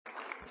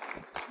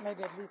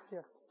Maybe at least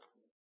here.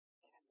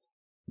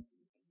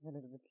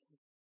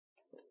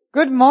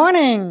 Good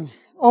morning,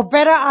 or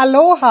better,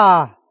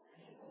 aloha.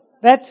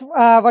 That's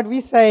what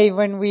we say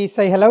when we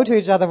say hello to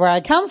each other where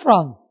I come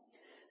from.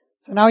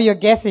 So now you're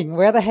guessing,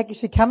 where the heck is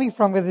she coming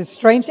from with this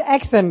strange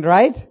accent,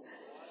 right?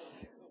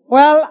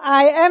 Well,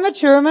 I am a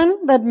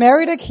German that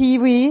married a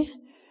Kiwi,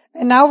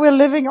 and now we're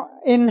living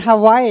in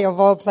Hawaii, of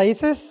all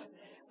places.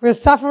 We're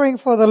suffering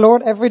for the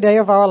Lord every day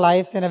of our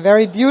lives in a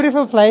very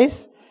beautiful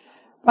place,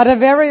 but a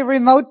very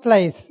remote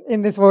place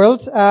in this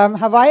world.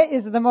 Hawaii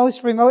is the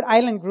most remote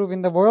island group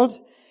in the world.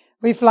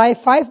 We fly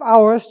 5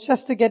 hours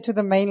just to get to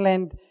the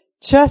mainland,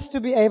 just to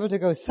be able to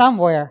go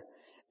somewhere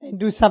and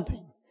do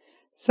something.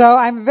 So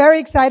I'm very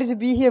excited to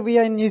be here. We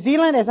are in New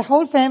Zealand as a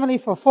whole family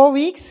for 4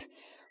 weeks.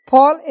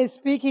 Paul is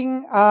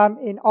speaking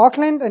in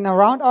Auckland and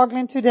around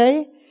Auckland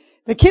today.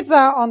 The kids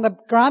are on the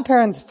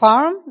grandparents'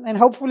 farm and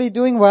hopefully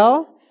doing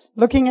well,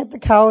 looking at the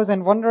cows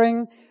and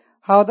wondering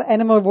how the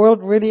animal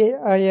world really,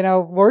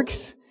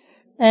 works.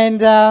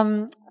 And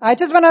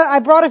I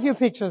brought a few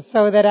pictures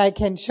so that I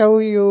can show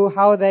you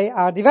how they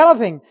are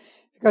developing,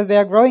 because they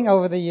are growing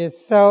over the years.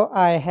 So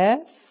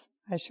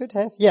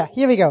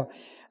here we go.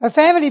 A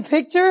family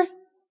picture.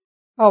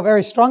 Oh,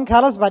 very strong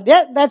colors, but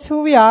yeah, that's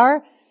who we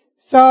are.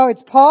 So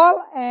it's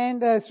Paul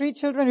and 3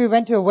 children. We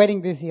went to a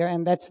wedding this year,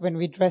 and that's when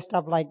we dressed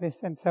up like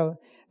this. And so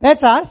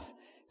that's us.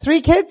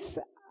 3 kids.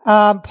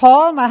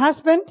 Paul, my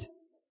husband,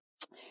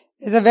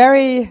 is a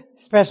very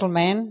special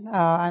man.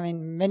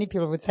 Many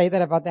people would say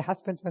that about their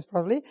husbands, most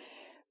probably.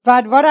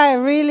 But what I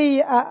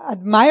really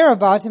admire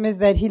about him is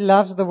that he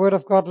loves the Word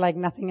of God like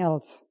nothing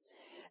else.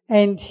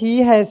 And he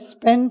has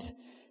spent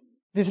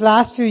these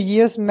last few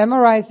years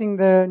memorizing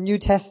the New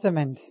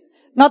Testament.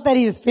 Not that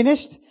he is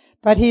finished,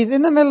 but he's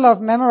in the middle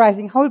of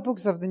memorizing whole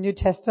books of the New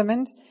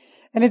Testament.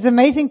 And it's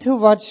amazing to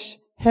watch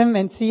him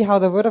and see how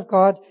the Word of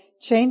God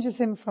changes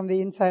him from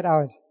the inside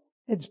out.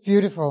 It's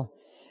beautiful.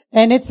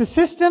 And it's a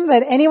system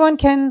that anyone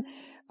can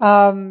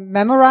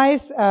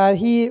memorize.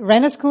 He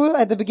ran a school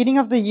at the beginning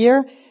of the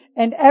year,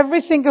 and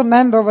every single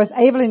member was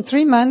able in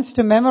 3 months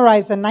to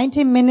memorize a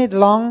 90-minute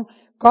long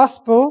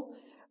gospel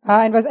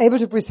and was able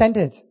to present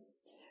it.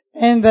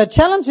 And the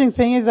challenging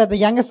thing is that the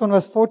youngest one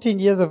was 14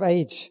 years of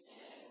age.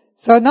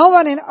 So no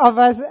one of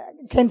us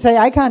can say,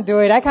 I can't do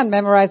it, I can't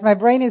memorize, my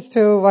brain is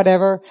too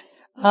whatever.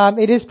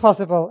 It is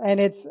possible. And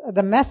it's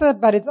the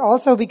method, but it's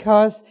also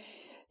because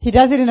he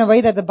does it in a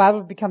way that the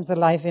Bible becomes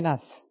alive in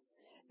us.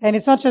 And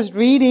it's not just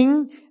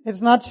reading,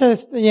 it's not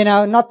just,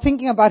 not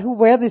thinking about who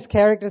were these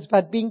characters,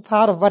 but being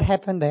part of what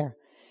happened there.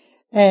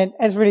 And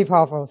it's really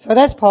powerful. So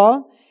that's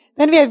Paul.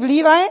 Then we have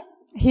Levi.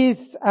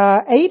 He's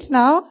 8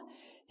 now.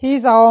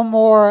 He's our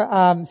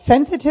more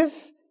sensitive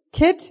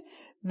kid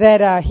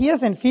that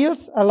hears and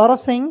feels a lot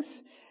of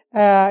things,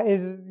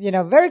 is,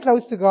 very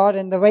close to God.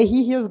 And the way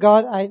he hears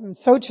God, I'm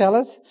so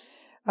jealous,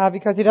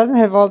 because he doesn't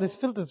have all these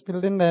filters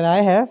built in that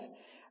I have.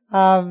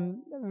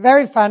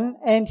 Very fun.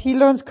 And he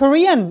learns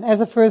Korean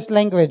as a first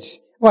language.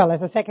 Well,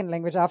 as a second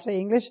language after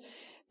English,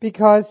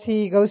 because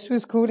he goes to a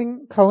school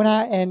in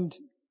Kona, and,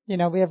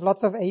 we have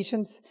lots of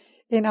Asians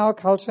in our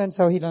culture, and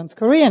so he learns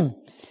Korean.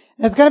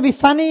 And it's going to be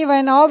funny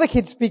when all the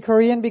kids speak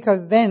Korean,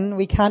 because then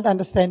we can't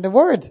understand the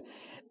word.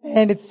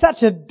 And it's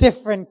such a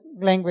different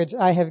language.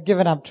 I have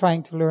given up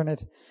trying to learn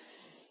it.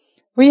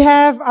 We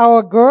have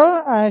our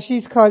girl.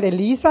 She's called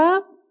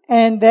Elisa,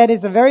 and that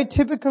is a very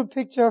typical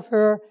picture of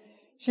her.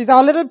 She's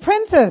our little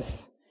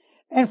princess.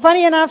 And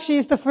funny enough, she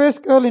is the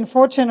first girl in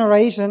 4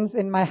 generations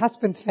in my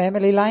husband's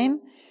family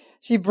line.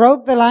 She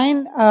broke the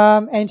line,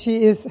 and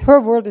her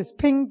world is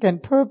pink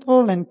and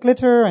purple and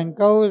glitter and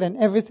gold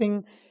and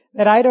everything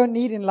that I don't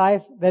need in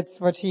life. That's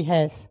what she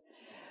has.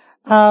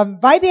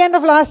 By the end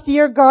of last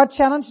year, God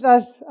challenged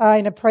us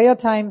in a prayer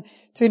time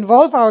to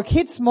involve our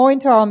kids more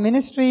into our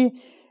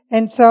ministry.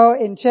 And so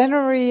in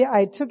January,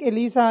 I took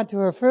Elisa to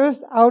her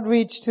first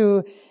outreach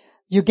to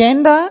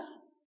Uganda.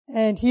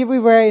 And here we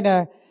were in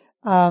a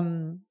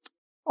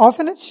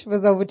orphanage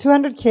with over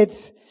 200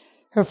 kids.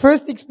 Her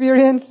first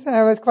experience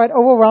was quite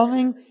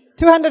overwhelming.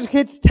 200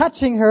 kids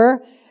touching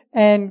her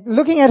and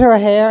looking at her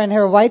hair and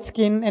her white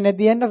skin. And at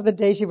the end of the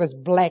day, she was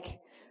black,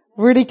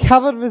 really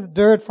covered with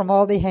dirt from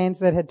all the hands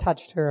that had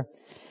touched her.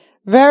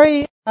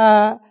 Very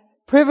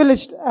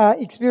privileged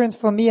experience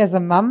for me as a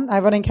mom. I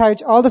want to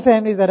encourage all the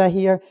families that are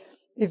here.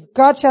 If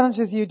God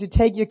challenges you to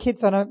take your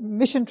kids on a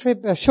mission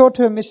trip, a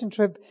short-term mission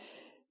trip,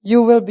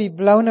 you will be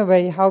blown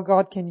away how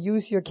God can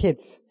use your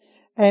kids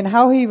and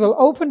how He will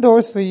open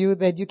doors for you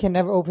that you can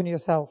never open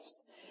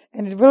yourselves.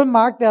 And it will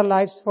mark their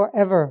lives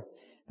forever.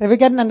 They will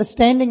get an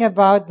understanding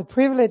about the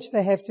privilege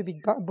they have to be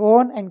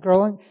born and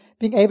growing,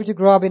 being able to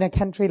grow up in a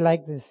country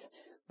like this,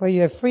 where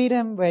you have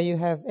freedom, where you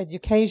have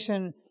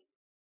education,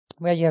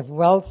 where you have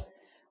wealth,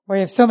 where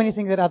you have so many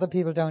things that other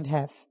people don't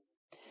have.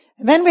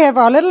 And then we have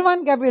our little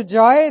one, Gabriel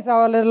Joy. It's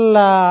our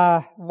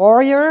little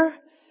warrior,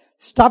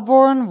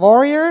 stubborn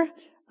warrior.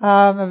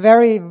 A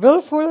very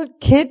willful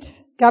kid.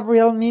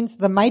 Gabriel means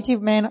the mighty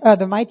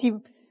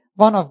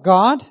one of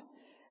God.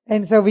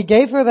 And so we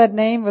gave her that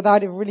name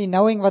without really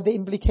knowing what the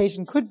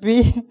implication could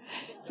be.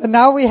 So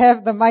now we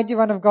have the mighty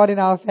one of God in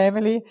our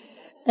family.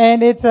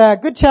 And it's a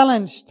good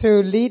challenge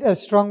to lead a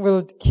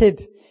strong-willed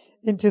kid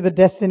into the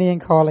destiny and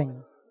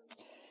calling.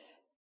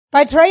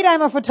 By trade,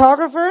 I'm a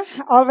photographer,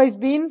 always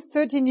been,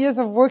 13 years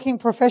of working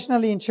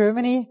professionally in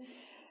Germany.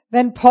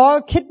 Then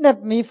Paul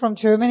kidnapped me from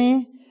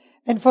Germany.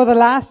 And for the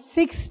last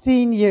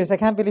 16 years, I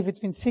can't believe it's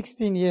been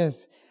 16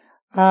 years,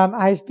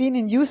 I've been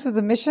in Youth with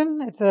a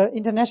Mission. It's an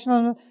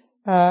international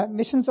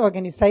missions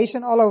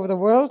organization all over the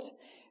world.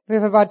 We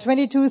have about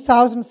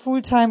 22,000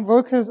 full-time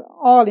workers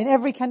all in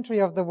every country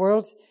of the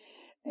world.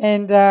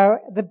 And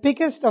the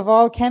biggest of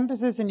all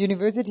campuses and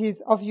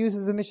universities of Youth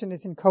with a Mission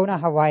is in Kona,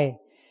 Hawaii.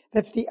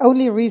 That's the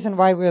only reason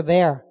why we're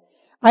there.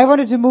 I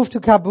wanted to move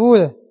to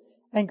Kabul,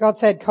 and God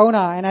said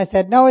Kona, and I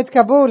said, no, it's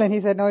Kabul, and he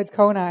said, no, it's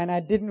Kona, and I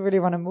didn't really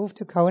want to move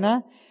to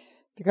Kona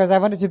because I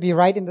wanted to be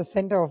right in the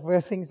center of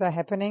where things are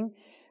happening.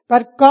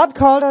 But God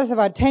called us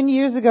about 10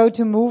 years ago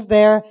to move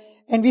there,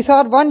 and we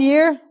thought 1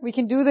 year we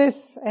can do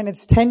this, and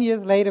it's 10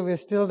 years later we're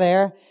still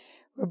there.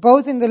 We're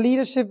both in the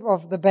leadership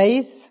of the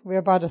base. We're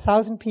about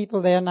 1,000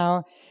 people there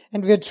now,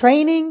 and we're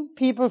training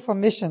people for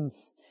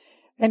missions.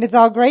 And it's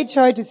our great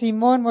joy to see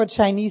more and more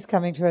Chinese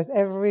coming to us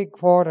every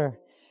quarter.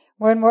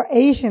 More and more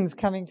Asians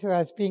coming to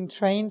us being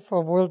trained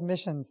for world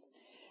missions.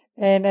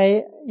 And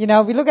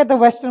we look at the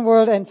Western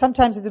world and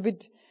sometimes it's a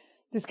bit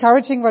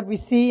discouraging what we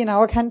see in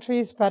our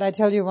countries, but I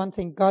tell you one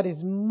thing, God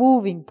is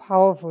moving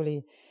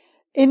powerfully.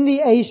 In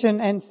the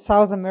Asian and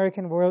South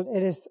American world,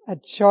 it is a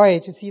joy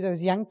to see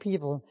those young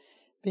people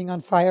being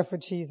on fire for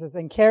Jesus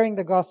and carrying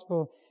the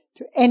gospel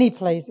to any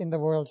place in the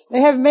world.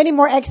 They have many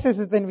more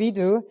accesses than we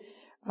do.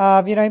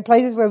 In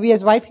places where we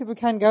as white people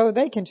can't go,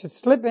 they can just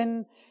slip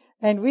in.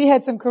 And we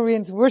had some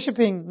Koreans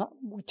worshiping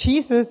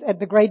Jesus at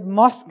the great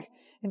mosque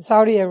in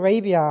Saudi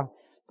Arabia,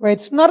 where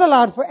it's not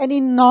allowed for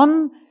any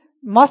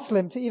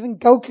non-Muslim to even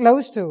go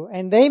close to.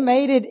 And they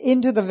made it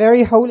into the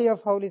very holy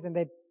of holies, and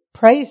they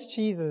praised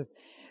Jesus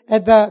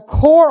at the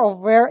core of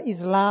where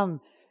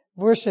Islam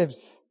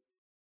worships,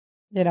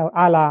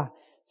 Allah.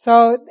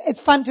 So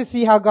it's fun to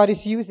see how God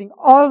is using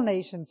all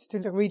nations to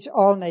reach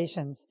all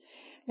nations.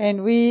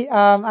 And we,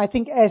 I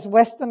think as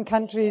Western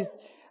countries,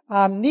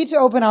 need to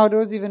open our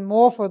doors even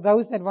more for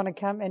those that want to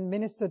come and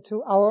minister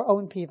to our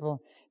own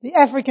people. The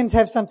Africans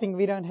have something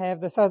we don't have.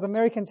 The South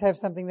Americans have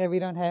something that we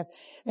don't have.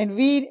 And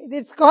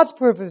it's God's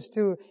purpose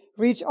to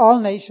reach all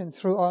nations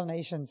through all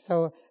nations.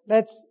 So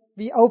let's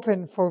be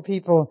open for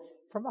people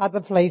from other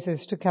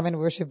places to come and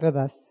worship with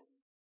us.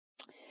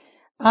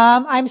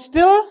 I'm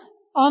still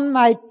on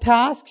my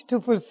task to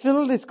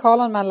fulfill this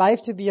call on my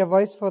life to be a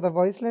voice for the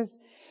voiceless,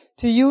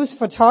 to use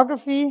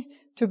photography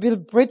to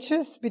build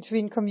bridges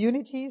between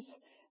communities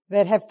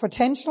that have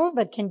potential,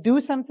 that can do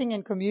something,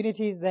 in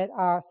communities that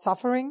are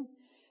suffering.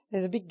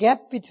 There's a big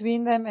gap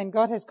between them, and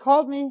God has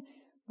called me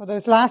for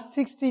those last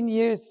 16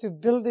 years to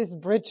build these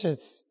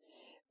bridges.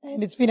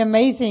 And it's been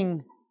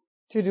amazing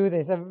to do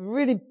this. I'm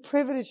really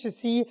privileged to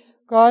see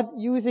God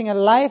using a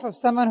life of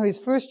someone who is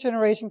first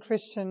generation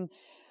Christian,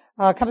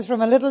 comes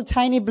from a little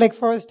tiny Black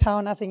Forest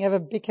town. Nothing ever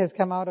big has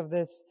come out of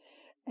this.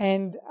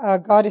 And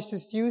God is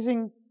just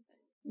using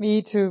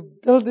me to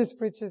build these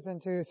bridges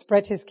and to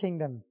spread His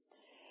kingdom.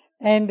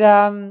 And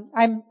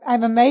I'm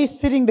amazed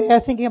sitting there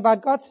thinking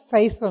about God's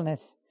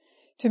faithfulness.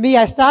 To me,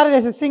 I started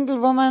as a single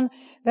woman,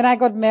 then I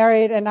got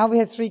married, and now we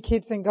have 3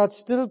 kids, and God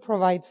still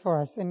provides for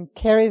us and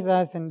carries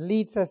us and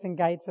leads us and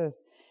guides us.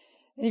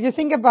 And if you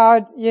think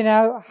about,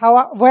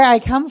 where I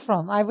come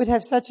from, I would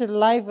have such a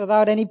life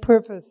without any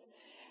purpose.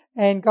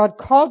 And God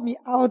called me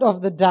out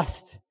of the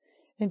dust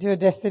into a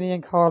destiny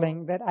and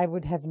calling that I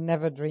would have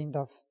never dreamed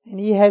of. And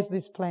He has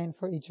this plan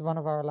for each one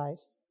of our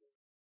lives.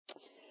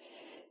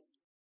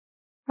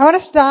 I want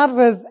to start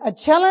with a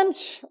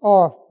challenge, it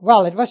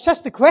was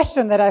just a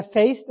question that I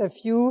faced a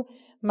few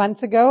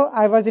months ago.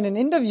 I was in an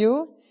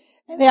interview,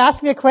 and they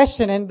asked me a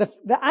question, and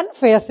the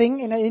unfair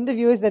thing in an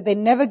interview is that they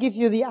never give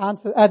you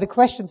the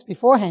questions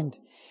beforehand,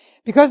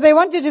 because they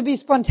want you to be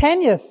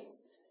spontaneous.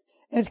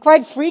 And it's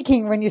quite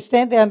freaking when you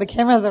stand there and the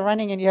cameras are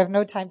running and you have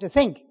no time to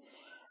think.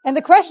 And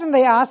the question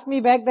they asked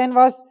me back then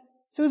was,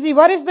 Susi,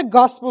 what is the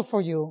gospel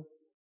for you?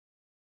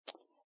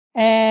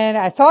 And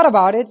I thought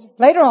about it.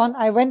 Later on,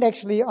 I went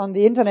actually on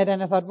the internet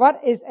and I thought,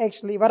 what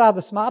are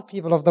the smart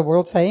people of the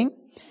world saying?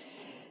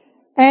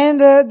 And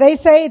they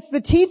say it's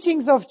the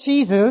teachings of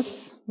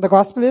Jesus. The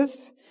gospel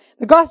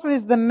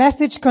is the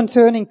message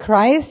concerning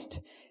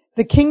Christ,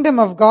 the kingdom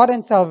of God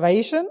and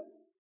salvation.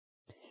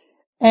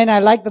 And I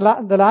like the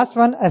last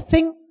one, a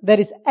thing that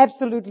is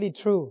absolutely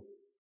true.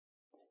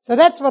 So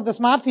that's what the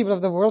smart people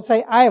of the world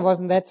say. I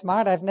wasn't that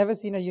smart. I've never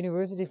seen a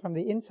university from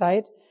the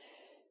inside.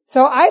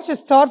 So I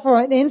just thought for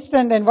an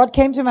instant, and what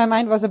came to my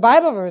mind was a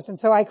Bible verse, and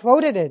so I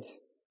quoted it.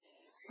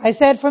 I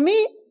said, for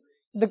me,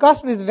 the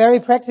gospel is very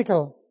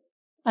practical.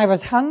 I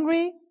was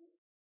hungry,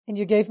 and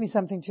you gave me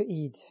something to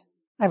eat.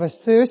 I was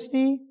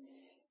thirsty,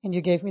 and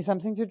you gave me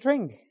something to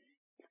drink.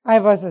 I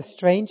was a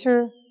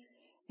stranger,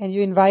 and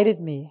you invited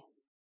me.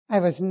 I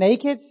was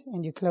naked,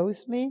 and you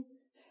clothed me.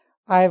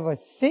 I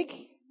was sick,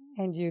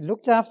 and you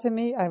looked after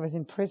me. I was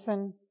in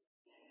prison,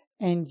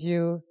 and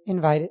you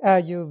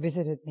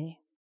visited me.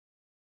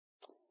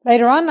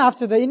 Later on,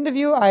 after the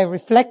interview, I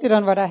reflected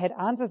on what I had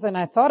answered, and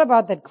I thought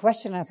about that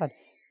question. I thought,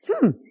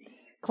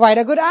 quite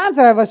a good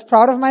answer. I was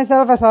proud of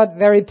myself. I thought,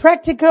 very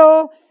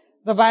practical.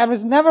 The Bible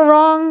is never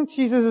wrong.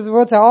 Jesus'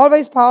 words are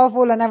always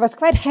powerful, and I was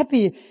quite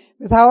happy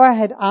with how I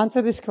had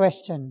answered this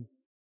question.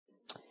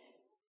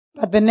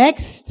 But the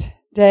next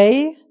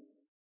day,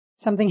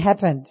 something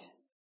happened.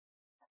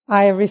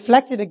 I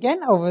reflected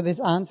again over this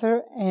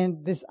answer,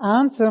 and this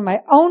answer,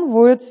 my own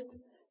words,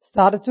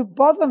 started to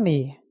bother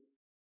me.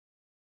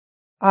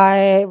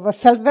 I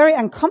felt very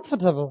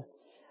uncomfortable.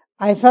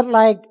 I felt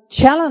like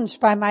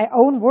challenged by my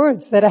own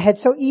words that I had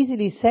so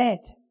easily said.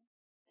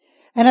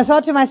 And I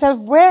thought to myself,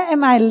 where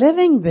am I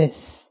living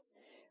this?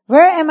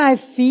 Where am I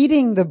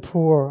feeding the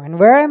poor? And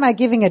where am I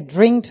giving a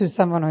drink to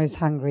someone who is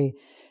hungry?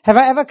 Have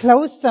I ever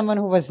clothed someone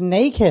who was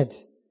naked?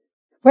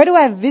 Where do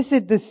I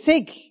visit the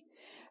sick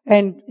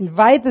and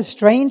invite the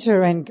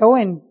stranger and go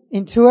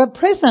into a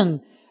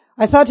prison?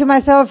 I thought to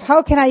myself,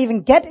 how can I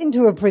even get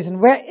into a prison?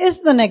 Where is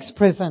the next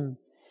prison?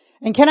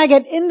 And can I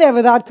get in there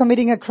without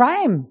committing a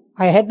crime?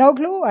 I had no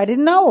clue. I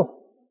didn't know.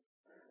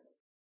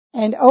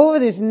 And over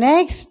these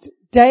next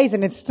days,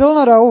 and it's still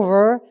not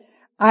over,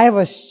 I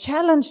was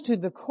challenged to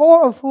the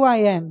core of who I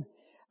am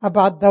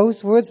about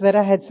those words that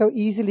I had so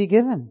easily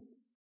given.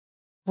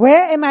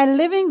 Where am I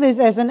living this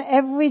as an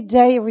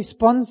everyday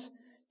response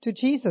to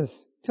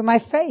Jesus, to my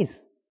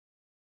faith?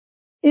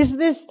 Is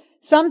this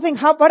something,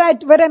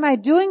 what am I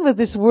doing with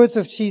these words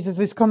of Jesus,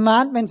 these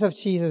commandments of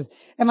Jesus?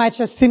 Am I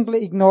just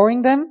simply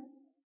ignoring them?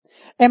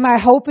 Am I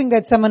hoping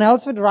that someone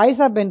else would rise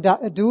up and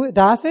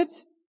does it?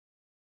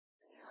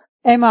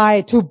 Am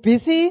I too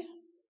busy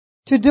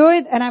to do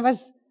it? And I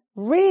was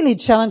really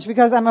challenged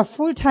because I'm a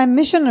full-time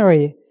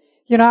missionary.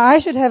 You know, I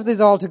should have this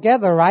all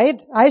together,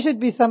 right? I should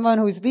be someone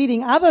who's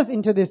leading others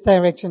into this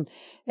direction.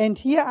 And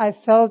here I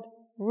felt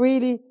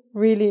really,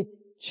 really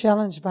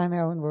challenged by my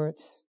own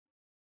words.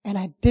 And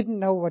I didn't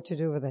know what to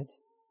do with it.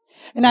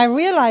 And I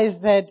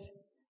realized that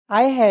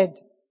I had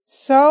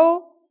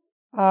so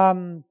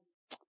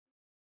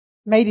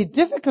made it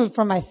difficult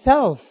for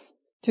myself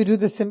to do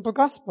the simple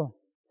gospel.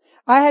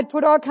 I had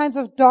put all kinds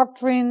of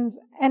doctrines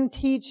and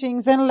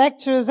teachings and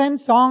lectures and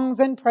songs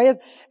and prayers,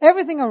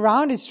 everything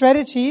around it,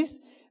 strategies,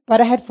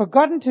 but I had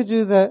forgotten to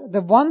do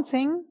the one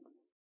thing,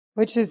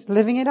 which is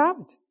living it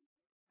out.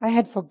 I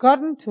had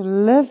forgotten to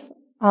live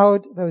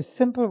out those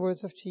simple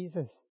words of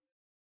Jesus.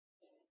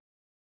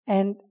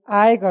 And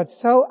I got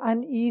so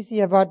uneasy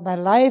about my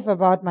life,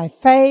 about my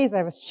faith.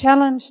 I was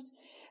challenged.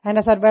 And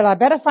I thought, well, I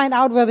better find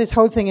out where this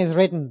whole thing is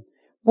written.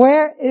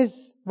 Where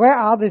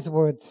are these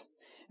words?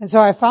 And so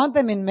I found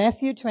them in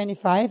Mathew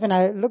 25, and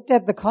I looked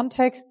at the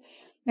context,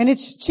 and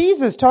it's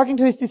Jesus talking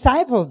to his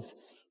disciples,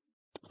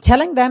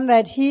 telling them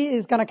that he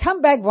is going to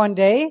come back one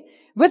day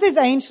with his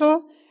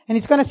angel, and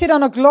he's going to sit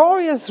on a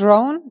glorious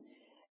throne,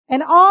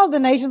 and all the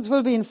nations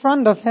will be in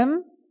front of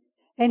him,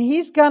 and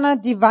he's going to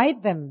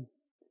divide them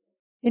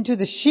into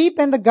the sheep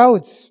and the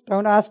goats.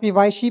 Don't ask me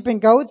why sheep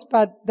and goats,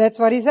 but that's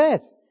what he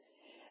says.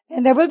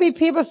 And there will be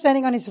people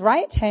standing on his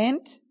right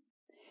hand,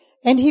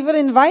 and he will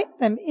invite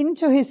them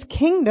into his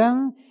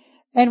kingdom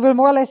and will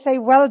more or less say,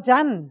 well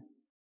done.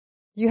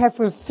 You have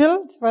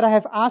fulfilled what I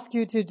have asked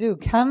you to do.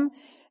 Come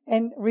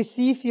and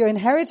receive your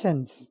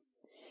inheritance.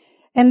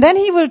 And then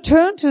he will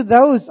turn to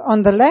those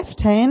on the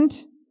left hand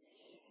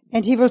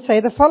and he will say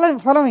the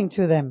following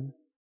to them.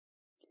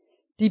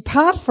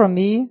 Depart from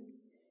me,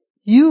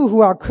 you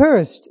who are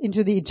cursed,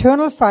 into the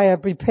eternal fire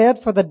prepared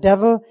for the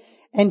devil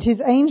and his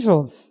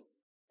angels.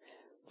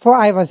 For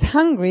I was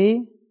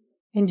hungry,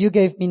 and you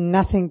gave me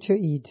nothing to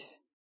eat.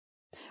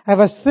 I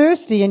was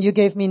thirsty, and you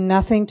gave me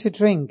nothing to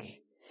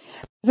drink.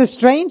 I was a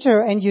stranger,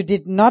 and you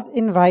did not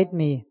invite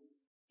me.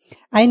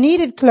 I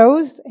needed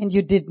clothes, and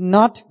you did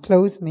not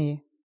clothe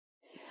me.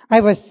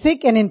 I was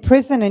sick and in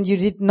prison, and you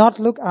did not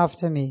look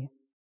after me.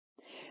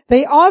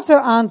 They also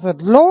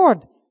answered,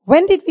 Lord,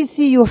 when did we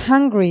see you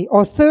hungry,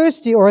 or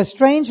thirsty, or a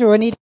stranger, or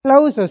needing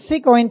clothes, or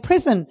sick, or in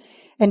prison,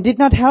 and did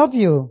not help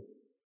you?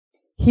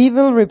 He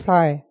will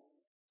reply,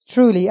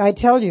 truly, I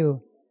tell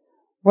you,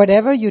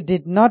 whatever you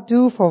did not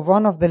do for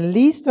one of the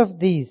least of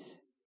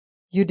these,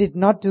 you did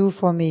not do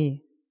for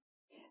me.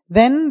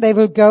 Then they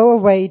will go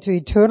away to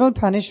eternal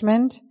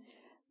punishment,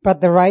 but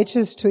the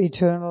righteous to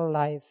eternal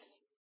life.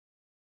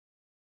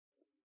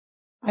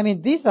 I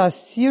mean, these are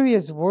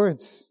serious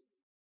words.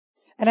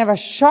 And I was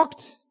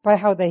shocked by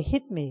how they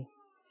hit me.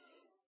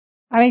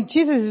 I mean,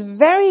 Jesus is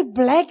very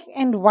black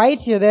and white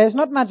here. There's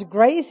not much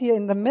grace here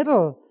in the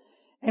middle.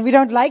 And we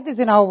don't like this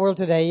in our world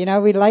today. You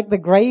know, we like the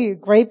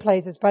gray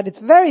places, but it's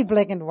very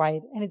black and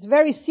white. And it's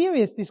very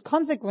serious. These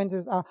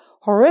consequences are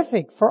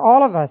horrific for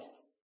all of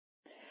us.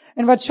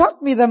 And what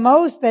shocked me the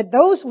most, that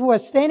those who were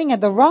standing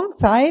at the wrong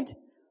side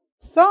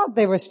thought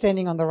they were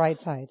standing on the right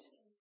side.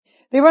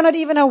 They were not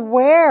even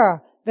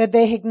aware that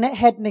they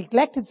had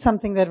neglected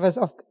something that was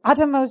of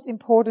uttermost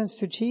importance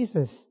to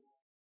Jesus.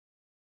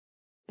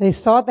 They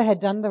thought they had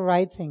done the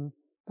right thing,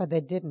 but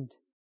they didn't.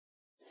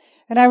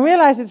 And I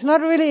realized it's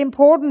not really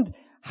important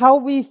how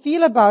we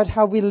feel about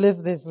how we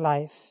live this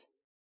life.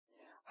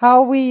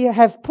 How we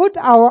have put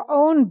our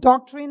own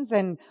doctrines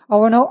and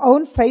our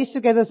own faith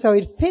together so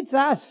it fits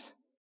us.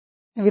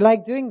 And we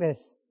like doing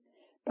this.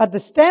 But the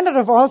standard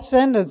of all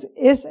standards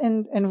is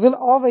and will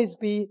always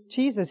be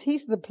Jesus.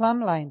 He's the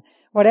plumb line.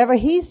 Whatever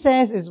he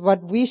says is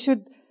what we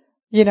should,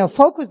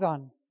 focus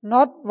on,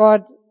 not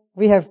what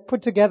we have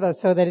put together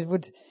so that it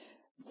would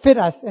fit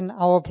us in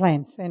our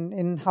plans and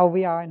in how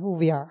we are and who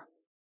we are.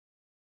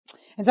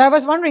 And so I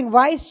was wondering,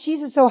 why is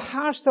Jesus so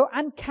harsh, so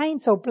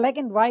unkind, so black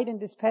and white in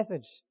this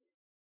passage?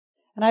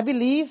 And I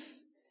believe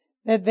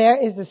that there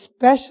is a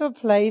special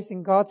place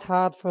in God's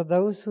heart for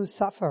those who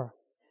suffer,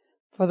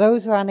 for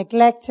those who are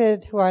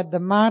neglected, who are at the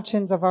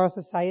margins of our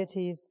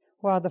societies,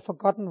 who are the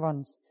forgotten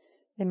ones.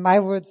 In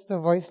my words, the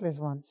voiceless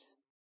ones.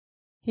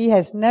 He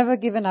has never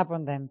given up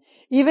on them.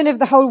 Even if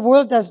the whole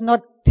world does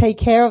not take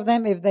care of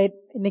them, if they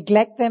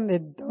neglect them, they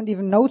don't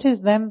even notice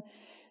them,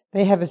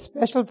 they have a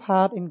special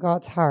part in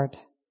God's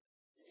heart.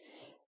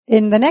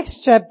 In the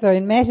next chapter,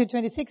 in Matthew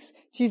 26,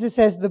 Jesus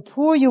says, the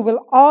poor you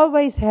will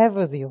always have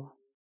with you.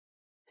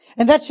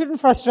 And that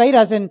shouldn't frustrate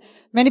us. And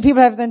many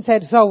people have then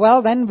said,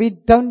 then we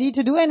don't need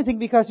to do anything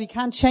because we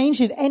can't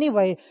change it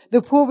anyway.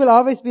 The poor will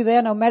always be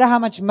there no matter how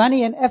much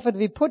money and effort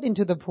we put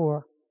into the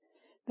poor.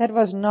 That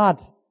was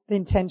not the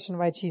intention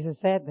why Jesus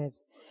said that.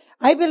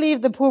 I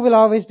believe the poor will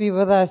always be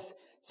with us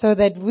so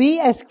that we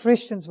as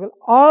Christians will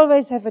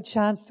always have a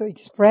chance to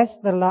express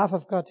the love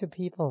of God to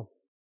people.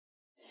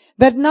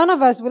 That none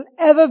of us will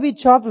ever be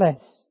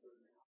jobless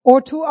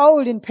or too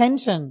old in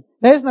pension.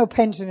 There's no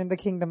pension in the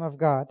kingdom of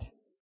God.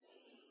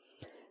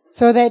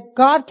 So that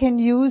God can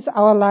use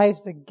our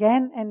lives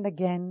again and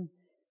again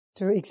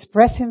to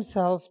express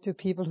himself to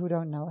people who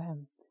don't know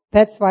him.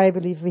 That's why I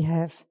believe we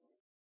have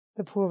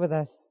the poor with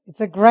us.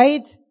 It's a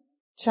great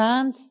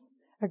chance,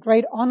 a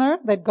great honor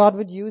that God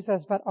would use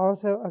us, but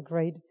also a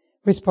great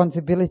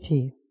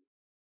responsibility.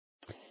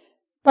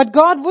 But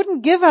God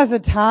wouldn't give us a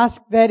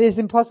task that is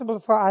impossible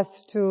for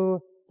us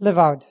to live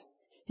out.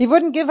 He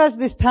wouldn't give us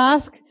this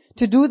task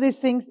to do these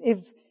things if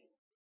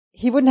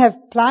he wouldn't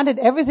have planted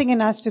everything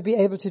in us to be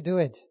able to do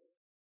it.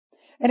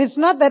 And it's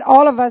not that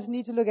all of us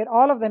need to look at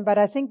all of them, but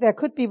I think there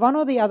could be one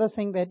or the other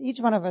thing that each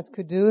one of us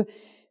could do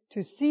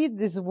to see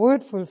this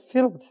word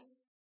fulfilled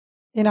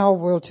in our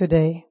world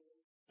today.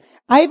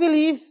 I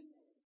believe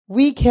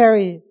we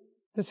carry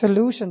the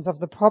solutions of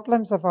the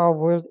problems of our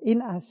world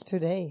in us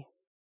today.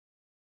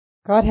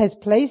 God has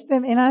placed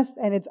them in us,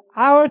 and it's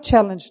our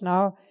challenge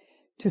now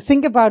to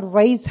think about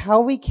ways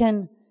how we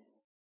can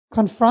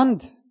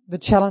confront the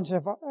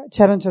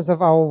challenges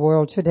of our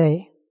world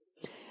today.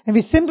 And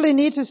we simply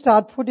need to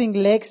start putting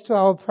legs to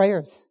our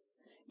prayers.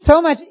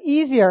 So much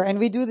easier, and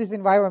we do this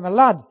in YWAM a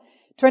lot,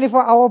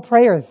 24-hour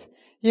prayers.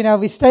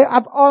 We stay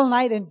up all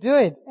night and do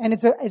it, and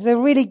it's a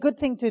really good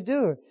thing to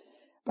do.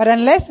 But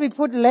unless we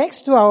put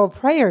legs to our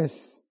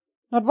prayers,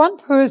 not one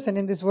person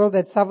in this world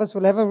that suffers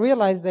will ever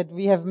realize that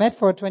we have met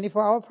for a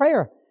 24-hour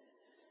prayer.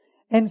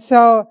 And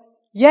so,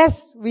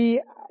 yes,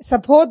 we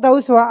support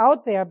those who are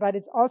out there, but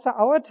it's also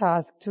our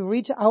task to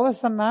reach our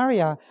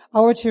Samaria,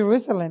 our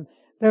Jerusalem,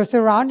 the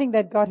surrounding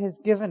that God has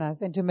given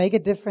us, and to make a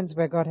difference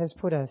where God has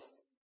put us.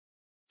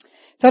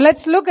 So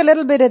let's look a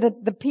little bit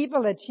at the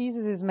people that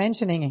Jesus is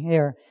mentioning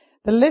here.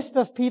 The list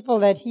of people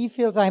that he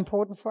feels are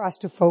important for us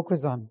to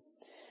focus on.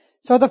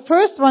 So the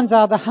first ones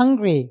are the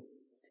hungry.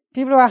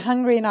 People who are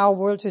hungry in our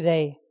world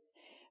today.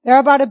 There are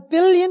about 1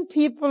 billion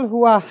people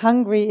who are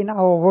hungry in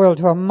our world,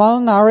 who are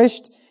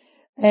malnourished.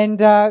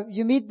 And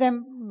you meet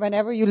them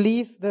whenever you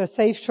leave the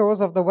safe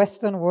shores of the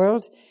Western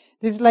world.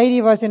 This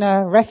lady was in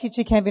a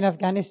refugee camp in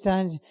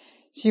Afghanistan.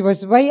 She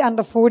was way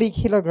under 40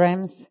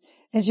 kilograms,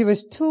 and she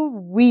was too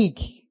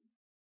weak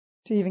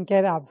to even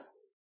get up.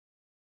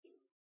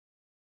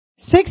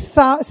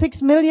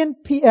 6 million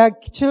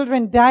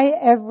children die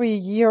every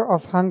year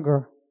of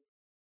hunger.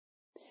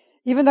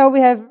 Even though we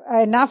have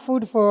enough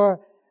food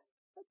for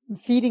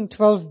feeding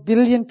 12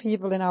 billion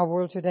people in our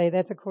world today,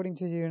 that's according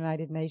to the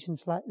United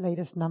Nations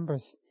latest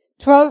numbers.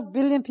 12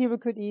 billion people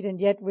could eat, and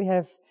yet we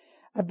have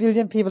 1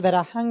 billion people that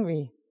are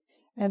hungry.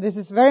 And this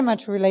is very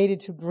much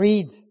related to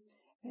greed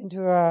and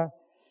to an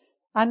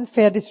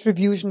unfair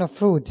distribution of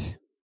food.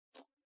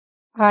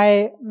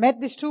 I met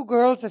these 2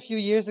 girls a few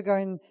years ago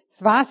in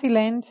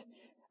Swaziland,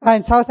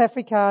 in South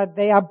Africa.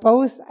 They are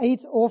both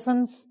AIDS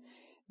orphans.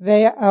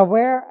 They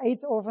were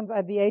AIDS orphans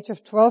at the age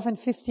of 12 and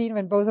 15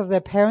 when both of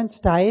their parents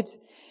died.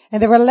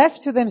 And they were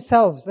left to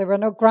themselves. There were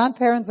no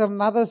grandparents or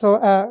mothers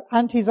or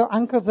aunties or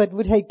uncles that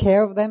would take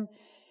care of them.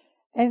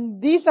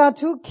 And these are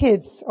 2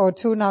 kids, or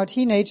 2 now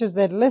teenagers,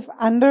 that live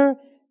under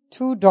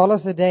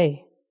 $2 a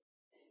day.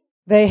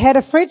 They had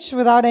a fridge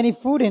without any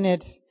food in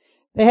it.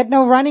 They had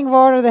no running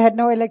water. They had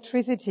no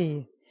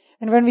electricity.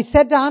 And when we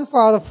sat down for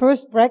our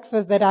first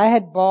breakfast that I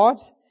had bought,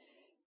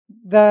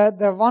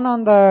 the one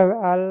on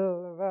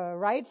the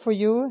right for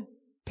you,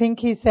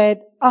 Pinky,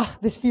 said,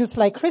 this feels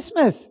like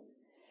Christmas.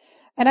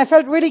 And I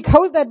felt really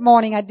cold that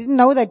morning. I didn't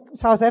know that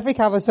South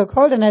Africa was so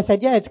cold. And I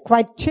said, yeah, it's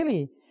quite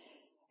chilly.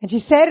 And she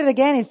said it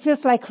again, it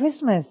feels like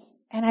Christmas.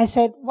 And I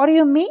said, what do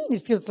you mean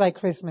it feels like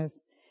Christmas?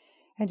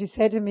 And she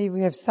said to me,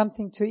 we have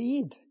something to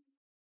eat.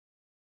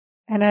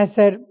 And I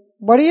said,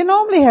 what do you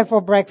normally have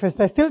for breakfast?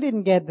 I still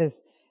didn't get this.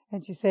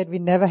 And she said, we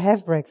never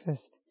have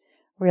breakfast.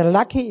 We are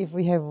lucky if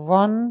we have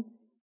one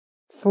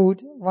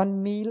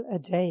meal a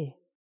day.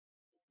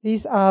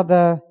 These are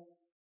the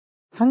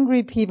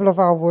hungry people of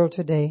our world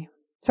today.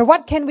 So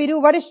what can we do?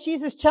 What is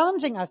Jesus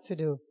challenging us to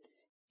do?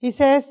 He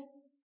says,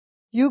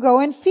 you go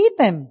and feed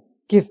them.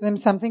 Give them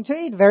something to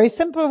eat. Very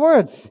simple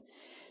words.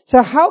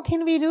 So how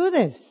can we do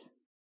this?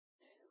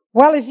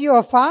 Well, if you're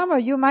a farmer,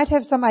 you might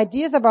have some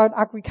ideas about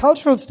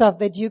agricultural stuff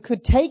that you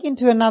could take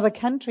into another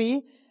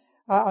country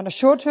on a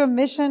short-term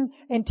mission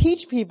and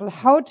teach people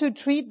how to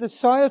treat the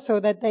soil so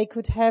that they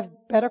could have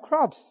better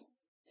crops.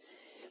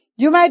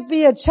 You might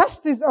be a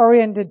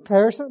justice-oriented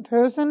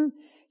person.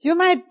 You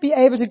might be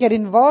able to get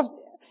involved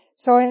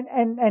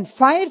and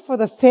fight for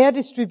the fair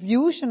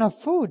distribution of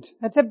food.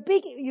 That's a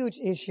big, huge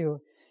issue.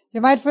 You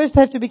might first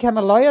have to become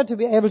a lawyer to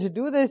be able to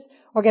do this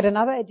or get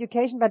another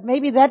education, but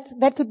maybe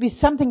that could be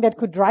something that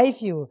could drive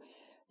you.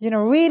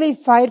 Really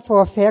fight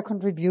for a fair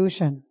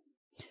contribution.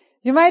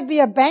 You might be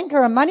a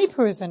banker, a money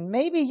person.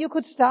 Maybe you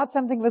could start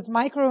something with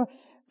micro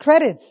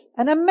credits.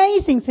 An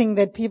amazing thing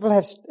that people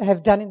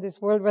have done in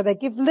this world where they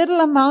give little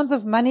amounts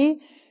of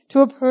money to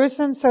a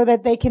person so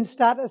that they can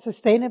start a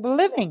sustainable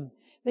living.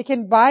 They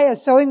can buy a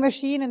sewing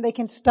machine and they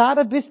can start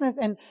a business,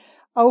 and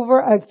over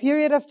a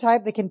period of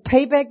time they can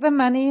pay back the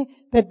money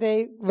that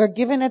they were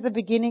given at the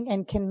beginning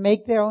and can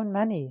make their own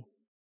money.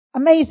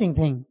 Amazing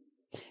thing.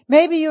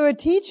 Maybe you're a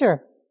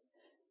teacher.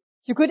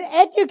 You could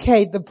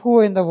educate the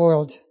poor in the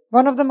world.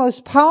 One of the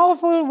most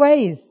powerful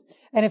ways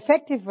and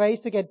effective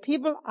ways to get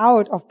people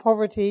out of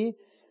poverty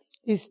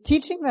is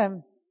teaching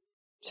them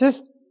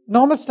just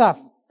normal stuff.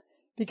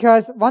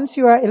 Because once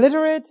you are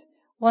illiterate,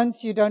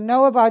 once you don't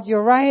know about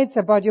your rights,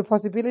 about your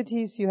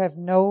possibilities, you have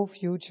no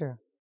future.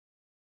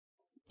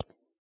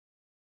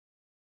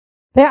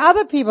 There are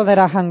other people that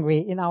are hungry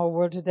in our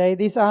world today.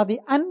 These are the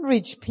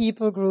unreached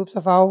people groups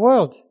of our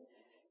world.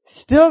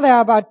 Still, there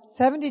are about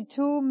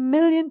 72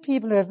 million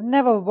people who have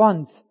never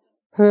once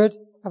heard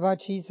about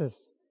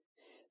Jesus.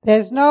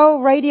 There's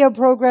no radio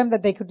program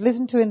that they could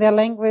listen to in their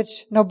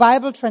language, no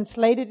Bible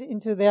translated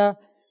into their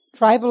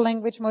tribal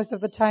language most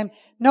of the time,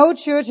 no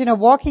church in a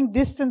walking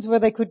distance where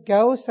they could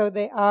go, so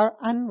they are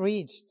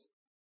unreached.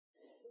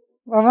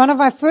 Well, one of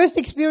my first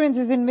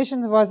experiences in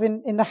missions was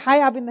in the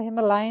high up in the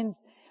Himalayas,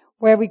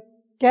 where we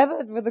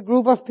gathered with a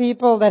group of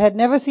people that had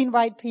never seen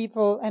white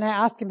people, and I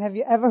asked them, have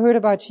you ever heard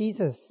about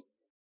Jesus?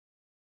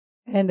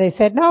 And they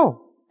said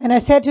no. And I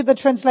said to the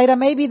translator,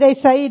 maybe they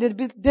say it a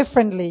bit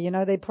differently,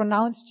 they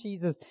pronounce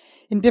Jesus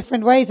in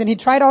different ways. And he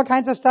tried all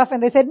kinds of stuff,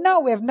 and they said,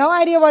 no, we have no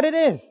idea what it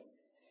is.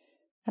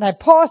 And I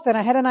paused and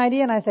I had an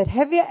idea, and I said,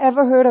 have you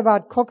ever heard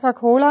about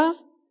Coca-Cola?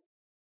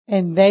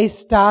 And they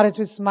started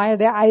to smile.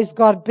 Their eyes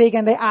got big,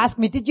 and they asked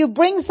me, did you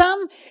bring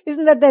some?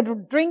 Isn't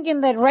that drink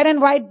in that red and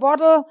white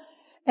bottle?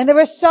 And they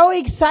were so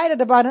excited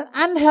about an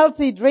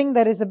unhealthy drink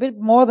that is a bit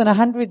more than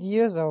 100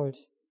 years old.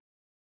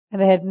 And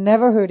they had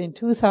never heard in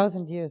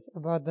 2,000 years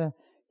about the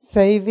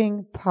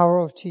saving power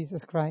of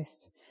Jesus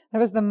Christ. That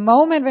was the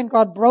moment when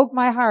God broke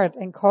my heart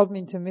and called me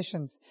into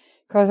missions.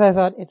 Because I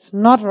thought it's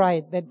not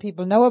right that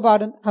people know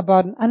about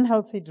an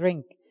unhealthy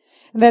drink.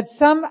 And that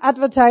some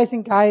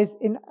advertising guys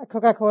in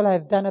Coca-Cola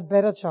have done a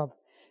better job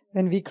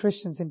than we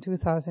Christians in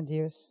 2,000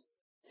 years.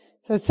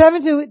 So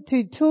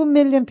 72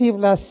 million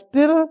people are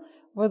still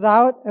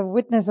without a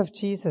witness of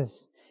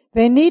Jesus.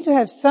 They need to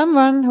have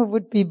someone who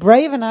would be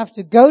brave enough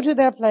to go to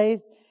their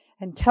place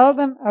and tell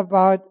them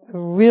about a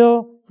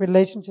real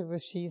relationship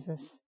with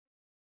Jesus.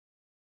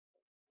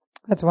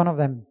 That's one of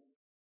them.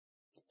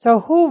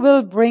 So who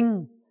will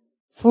bring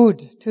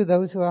food to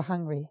those who are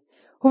hungry?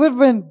 Who will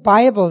bring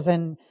Bibles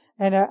and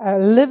a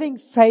living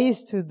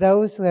face to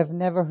those who have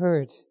never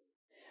heard?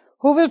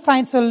 Who will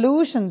find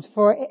solutions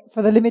for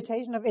the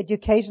limitation of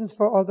educations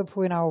for all the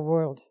poor in our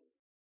world?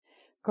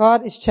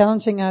 God is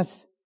challenging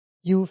us,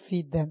 you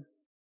feed them.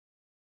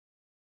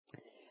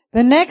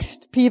 The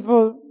next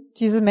people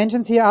Jesus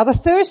mentions here are the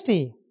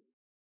thirsty.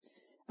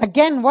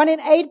 Again, 1 in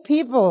 8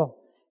 people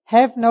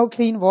have no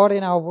clean water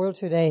in our world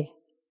today.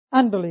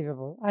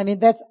 Unbelievable. I mean,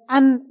 that's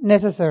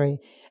unnecessary.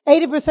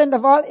 80%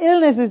 of all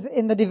illnesses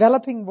in the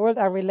developing world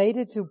are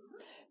related to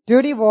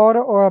dirty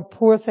water or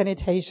poor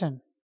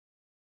sanitation.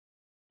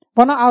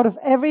 1 out of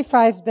every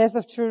 5 deaths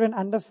of children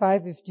under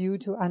 5 is due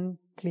to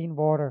unclean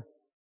water.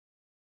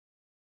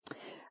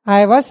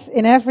 I was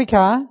in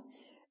Africa,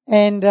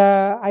 and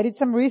I did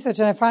some research,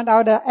 and I found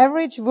out the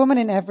average woman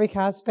in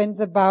Africa spends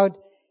about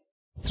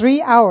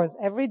 3 hours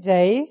every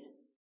day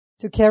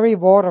to carry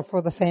water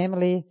for the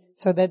family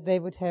so that they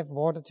would have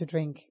water to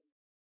drink.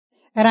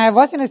 And I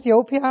was in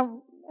Ethiopia,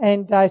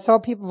 and I saw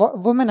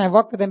women, I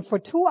walked with them for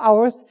 2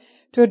 hours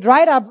to a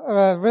dried up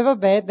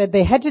riverbed that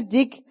they had to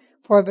dig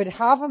for about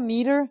half a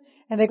meter,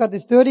 and they got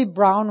this dirty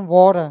brown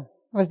water.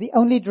 It was the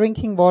only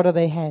drinking water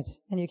they had.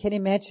 And you can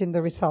imagine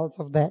the results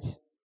of that.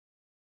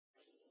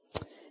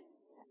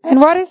 And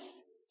what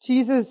is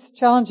Jesus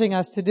challenging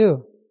us to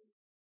do?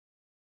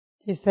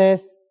 He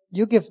says,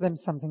 you give them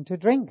something to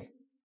drink.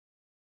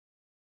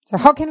 So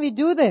how can we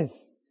do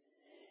this?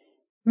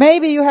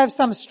 Maybe you have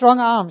some strong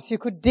arms. You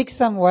could dig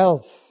some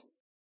wells.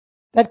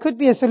 That could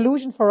be a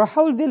solution for a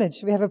whole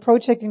village. We have a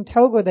project in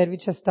Togo that we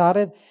just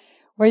started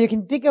where you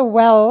can dig a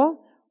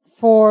well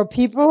for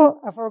people,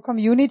 for a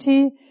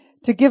community,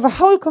 to give a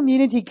whole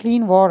community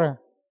clean water.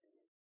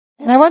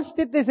 And I once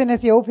did this in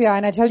Ethiopia,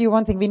 and I tell you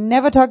one thing, we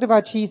never talked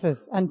about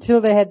Jesus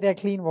until they had their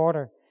clean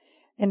water.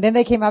 And then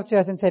they came up to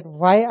us and said,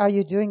 why are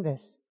you doing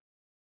this?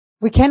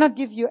 We cannot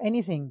give you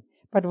anything,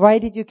 but why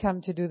did you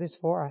come to do this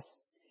for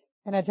us?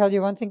 And I tell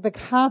you one thing, the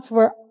cards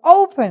were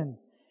open.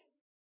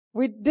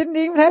 We didn't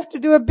even have to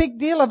do a big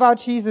deal about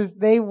Jesus.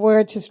 They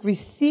were just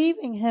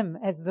receiving him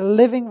as the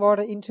living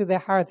water into their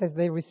hearts as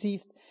they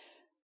received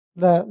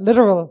the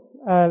literal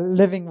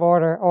living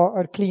water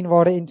or clean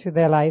water into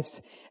their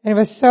lives. And it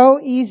was so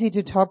easy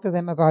to talk to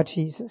them about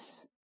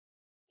Jesus.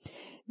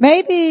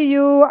 Maybe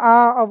you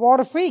are a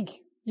water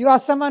freak. You are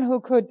someone who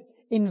could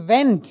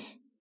invent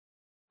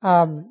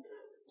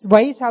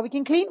ways how we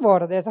can clean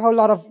water. There's a whole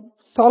lot of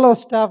solar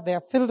stuff. There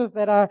are filters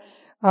that are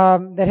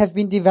that have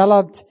been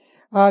developed.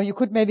 You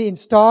could maybe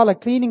install a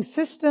cleaning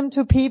system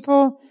to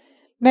people.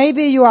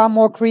 Maybe you are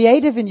more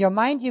creative in your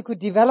mind. You could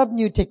develop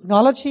new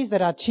technologies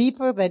that are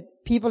cheaper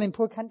that people in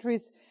poor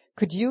countries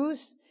could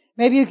use.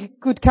 Maybe you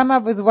could come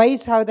up with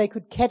ways how they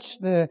could catch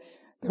the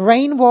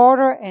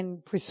rainwater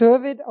and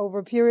preserve it over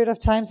a period of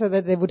time so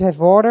that they would have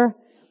water.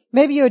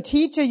 Maybe you're a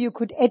teacher. You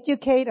could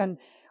educate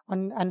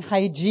on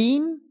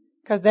hygiene,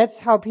 because that's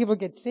how people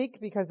get sick,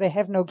 because they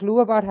have no clue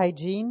about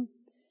hygiene.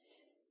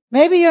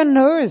 Maybe you're a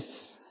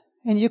nurse,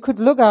 and you could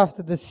look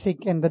after the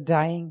sick and the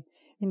dying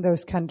in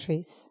those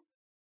countries.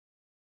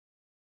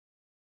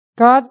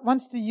 God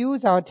wants to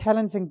use our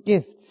talents and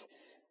gifts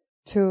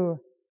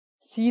to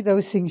see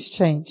those things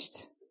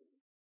changed.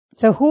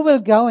 So who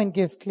will go and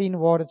give clean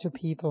water to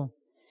people?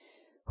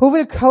 Who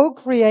will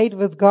co-create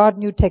with God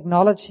new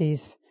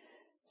technologies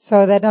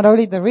so that not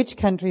only the rich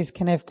countries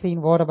can have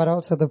clean water, but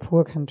also the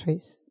poor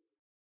countries?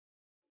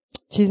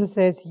 Jesus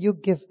says, you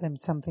give them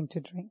something to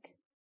drink.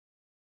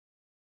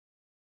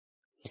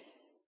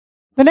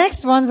 The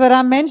next ones that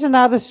are mentioned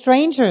are the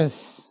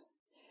strangers.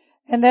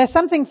 And there's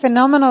something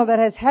phenomenal that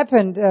has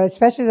happened,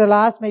 especially the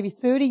last maybe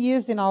 30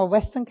 years in our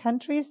Western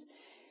countries.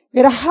 We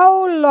had a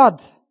whole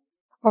lot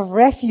of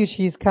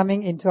refugees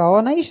coming into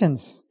our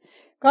nations.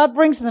 God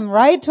brings them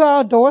right to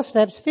our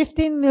doorsteps,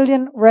 15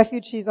 million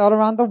refugees all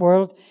around the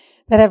world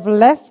that have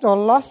left or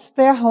lost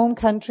their home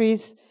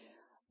countries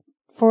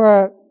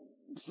for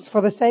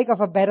the sake of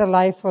a better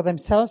life for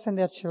themselves and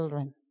their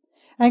children.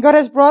 And God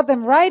has brought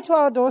them right to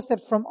our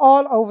doorstep from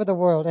all over the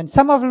world. And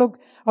some of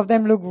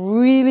them look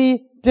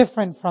really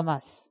different from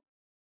us.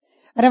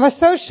 And I was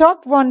so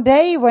shocked one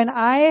day when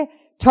I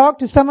talked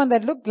to someone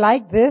that looked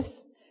like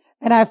this.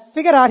 And I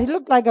figured out he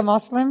looked like a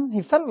Muslim.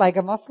 He felt like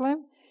a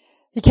Muslim.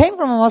 He came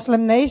from a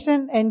Muslim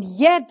nation. And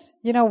yet,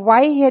 you know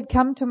why he had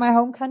come to my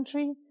home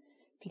country?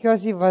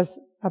 Because he was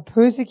a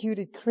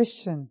persecuted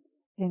Christian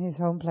in his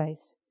home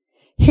place.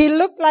 He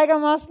looked like a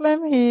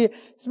Muslim. He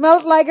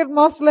smelled like a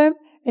Muslim.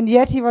 And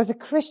yet he was a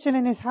Christian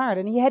in his heart.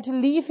 And he had to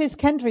leave his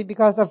country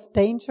because of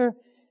danger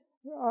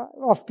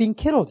of being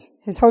killed.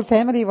 His whole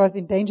family was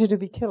in danger to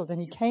be killed.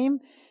 And he came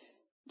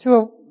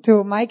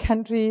to my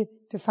country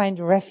to find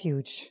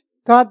refuge.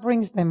 God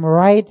brings them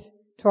right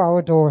to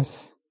our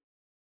doors.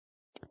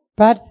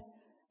 But,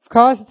 of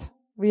course,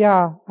 we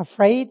are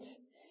afraid.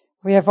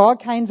 We have all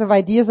kinds of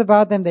ideas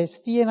about them. There's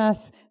fear in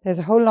us. There's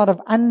a whole lot of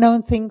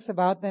unknown things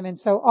about them. And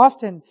so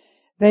often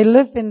they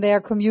live in their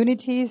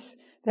communities.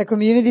 Their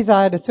communities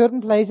are at a certain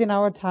place in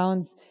our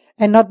towns,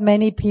 and not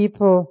many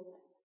people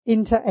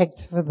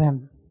interact with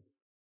them.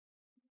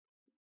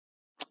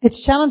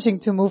 It's challenging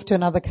to move to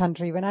another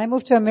country. When I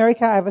moved to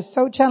America, I was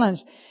so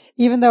challenged,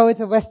 even though it's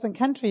a Western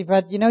country.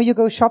 But, you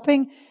go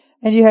shopping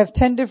and you have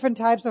 10 different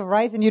types of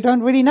rice and you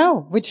don't really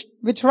know which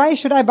rice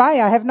should I buy.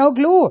 I have no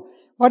clue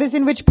what is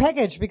in which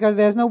package because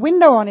there's no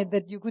window on it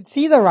that you could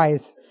see the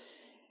rice.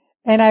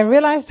 And I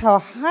realized how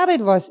hard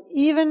it was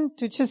even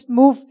to just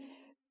move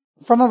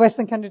from a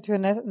Western country to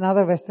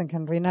another Western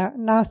country.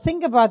 Now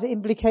think about the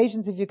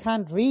implications if you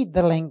can't read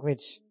the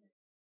language.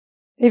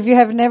 If you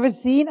have never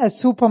seen a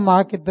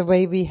supermarket the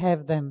way we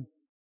have them,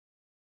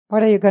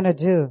 what are you going to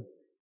do?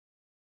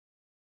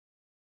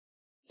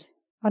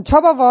 On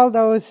top of all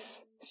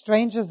those,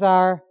 strangers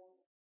are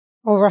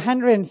over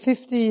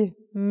 150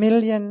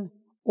 million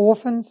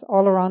orphans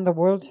all around the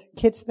world,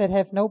 kids that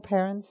have no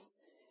parents,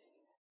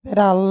 that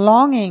are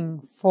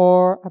longing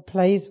for a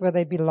place where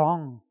they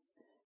belong.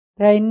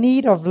 They're in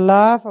need of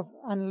love, of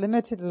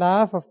unlimited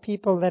love, of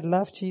people that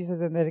love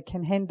Jesus and that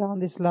can hand down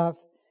this love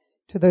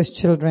to those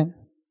children.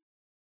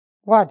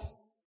 What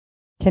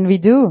can we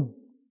do?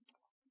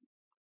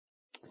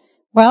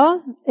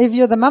 Well, if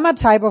you're the mama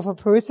type of a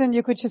person,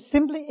 you could just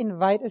simply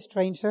invite a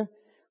stranger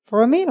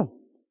for a meal,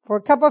 for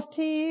a cup of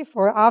tea,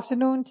 for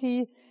afternoon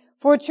tea,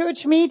 for a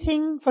church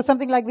meeting, for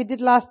something like we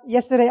did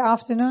yesterday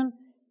afternoon.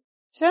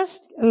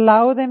 Just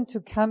allow them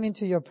to come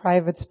into your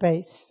private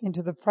space,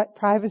 into the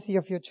privacy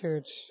of your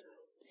church.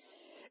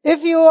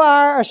 If you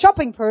are a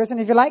shopping person,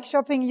 if you like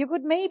shopping, you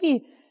could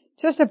maybe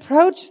just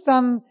approach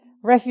some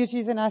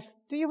refugees and ask,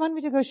 do you want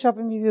me to go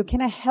shopping with you?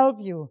 Can I help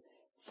you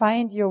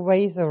find your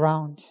ways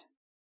around?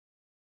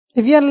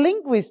 If you're a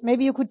linguist,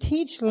 maybe you could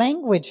teach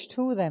language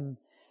to them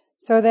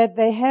so that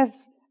they have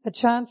a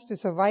chance to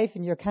survive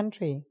in your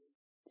country.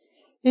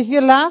 If you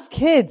love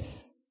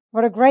kids,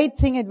 what a great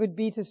thing it would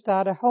be to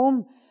start a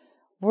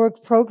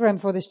homework program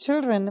for these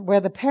children where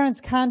the parents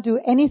can't do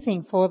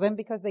anything for them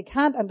because they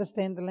can't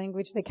understand the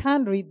language, they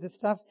can't read the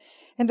stuff,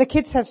 and the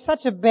kids have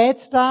such a bad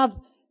start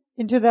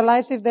into their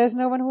lives if there's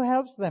no one who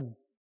helps them.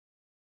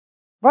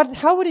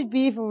 How would it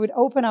be if we would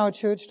open our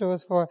church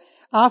doors for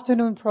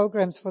afternoon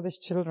programs for these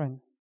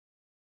children?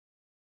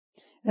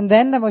 And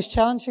then the most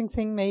challenging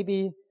thing may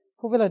be,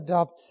 who will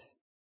adopt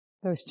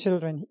those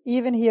children,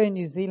 even here in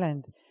New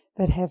Zealand,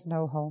 that have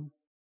no home?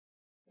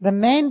 The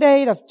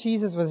mandate of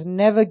Jesus was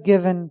never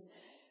given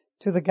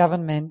to the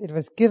government. It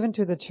was given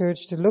to the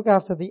church to look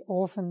after the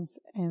orphans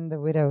and the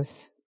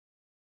widows.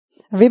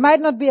 And we might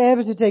not be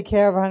able to take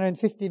care of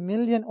 150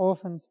 million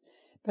orphans,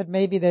 but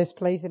maybe there's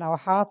place in our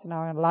hearts, in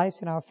our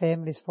lives, in our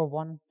families for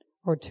one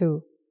or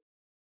two.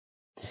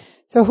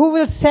 So who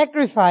will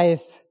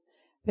sacrifice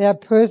their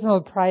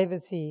personal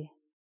privacy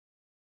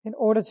in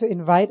order to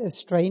invite a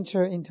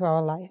stranger into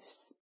our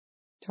lives,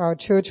 to our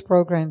church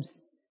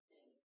programs,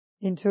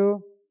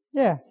 into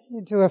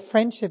a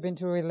friendship,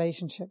 into a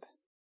relationship?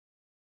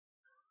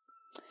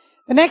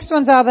 The next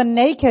ones are the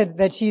naked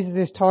that Jesus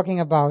is talking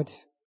about.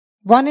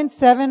 1 in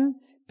 7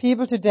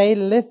 people today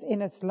live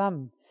in a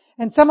slum.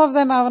 And some of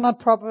them are not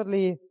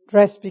properly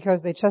dressed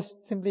because they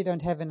just simply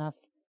don't have enough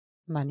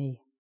money.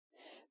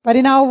 But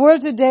in our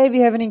world today, we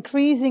have an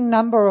increasing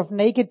number of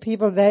naked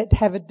people that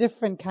have a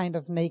different kind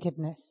of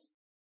nakedness.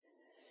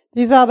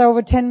 These are the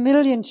over 10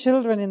 million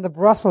children in the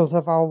Brussels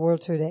of our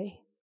world today.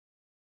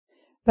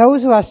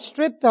 Those who are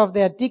stripped of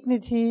their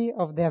dignity,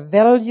 of their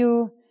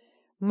value,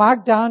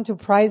 marked down to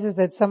prices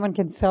that someone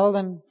can sell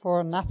them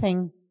for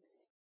nothing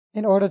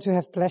in order to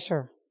have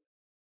pleasure.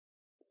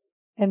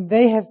 And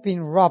they have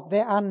been robbed.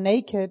 They are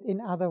naked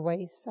in other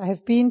ways. I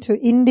have been to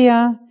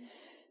India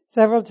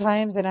several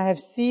times and I have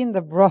seen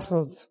the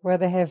Brussels where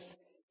they have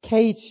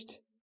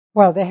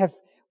they have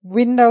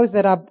windows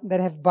that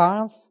have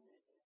bars,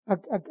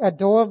 a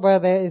door where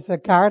there is a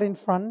guard in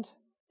front.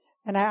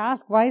 And I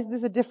asked, why is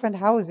this a different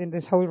house in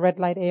this whole red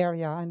light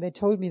area? And they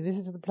told me this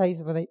is the place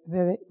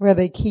where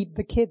they keep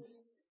the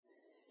kids.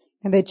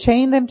 And they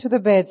chain them to the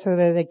bed so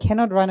that they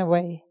cannot run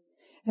away.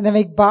 And they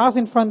make bars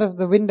in front of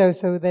the window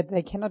so that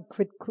they cannot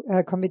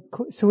commit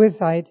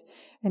suicide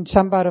and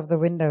jump out of the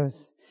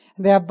windows.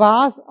 And there are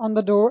bars on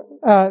the door,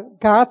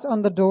 guards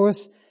on the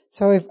doors,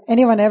 so if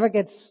anyone ever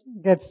gets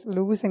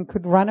loose and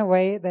could run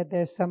away, that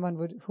there's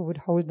someone who would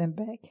hold them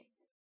back.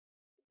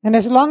 And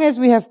as long as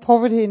we have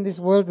poverty in this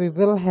world, we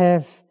will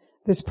have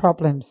these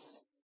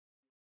problems.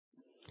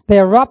 They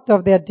are robbed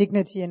of their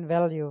dignity and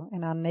value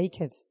and are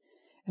naked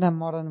in a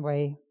modern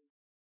way.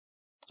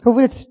 Who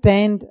will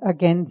stand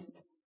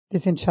against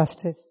this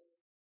injustice?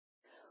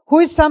 Who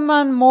is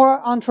someone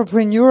more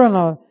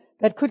entrepreneurial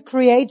that could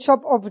create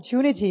job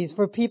opportunities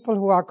for people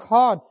who are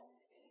caught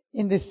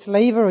in this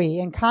slavery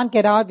and can't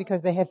get out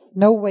because they have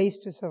no ways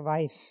to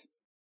survive?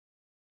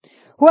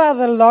 Who are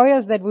the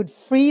lawyers that would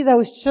free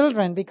those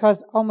children,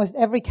 because almost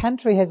every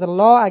country has a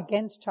law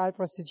against child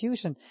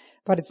prostitution,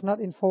 but it's not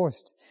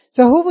enforced?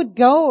 So who would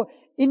go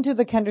into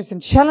the countries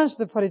and challenge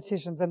the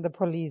politicians and the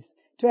police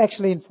to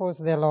actually enforce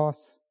their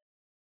laws?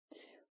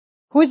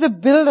 Who is a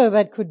builder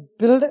that could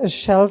build a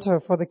shelter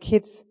for the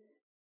kids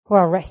who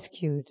are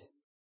rescued?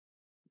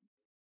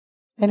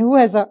 And who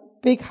has a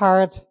big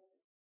heart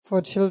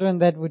for children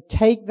that would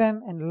take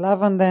them and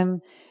love on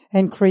them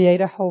and create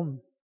a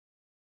home?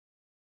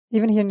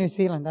 Even here in New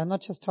Zealand, I'm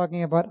not just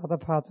talking about other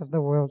parts of the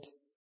world.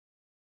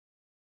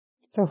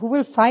 So who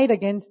will fight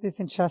against this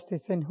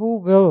injustice and who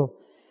will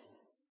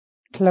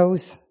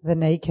clothe the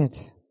naked?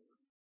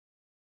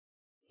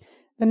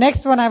 The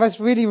next one, I was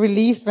really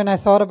relieved when I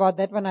thought about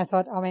that one. I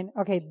thought,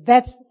 okay,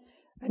 that's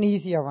an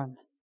easier one.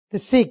 The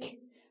sick.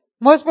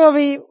 Most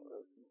probably,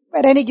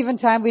 at any given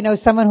time, we know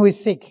someone who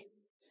is sick.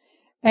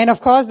 And of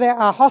course, there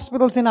are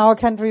hospitals in our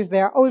countries,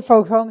 there are old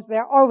folk homes,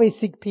 there are always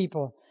sick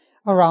people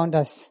around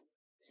us.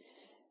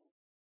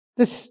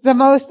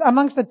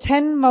 Amongst the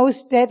 10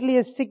 most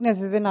deadliest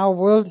sicknesses in our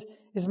world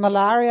is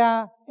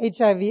malaria,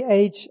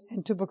 HIV/AIDS,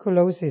 and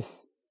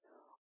tuberculosis.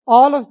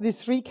 All of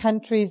these 3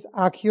 countries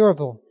are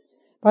curable,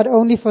 but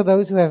only for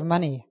those who have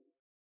money.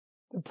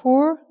 The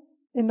poor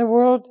in the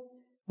world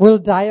will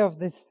die of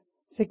these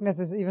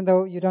sicknesses, even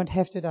though you don't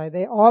have to die.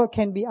 They all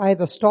can be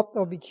either stopped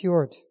or be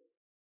cured.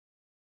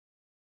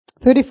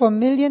 34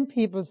 million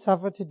people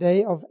suffer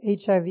today of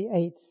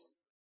HIV/AIDS.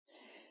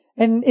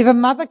 And if a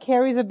mother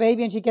carries a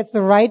baby and she gets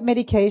the right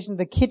medication,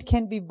 the kid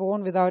can be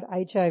born without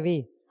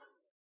HIV.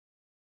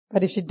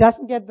 But if she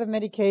doesn't get the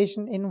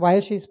medication in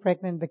while she's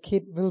pregnant, the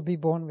kid will be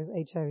born with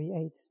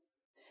HIV/AIDS.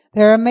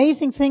 There are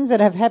amazing things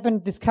that have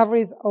happened,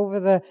 discoveries over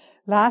the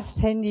last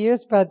 10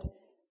 years, but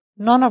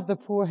none of the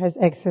poor has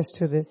access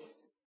to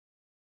this.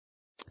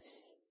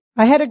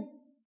 I had a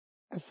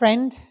a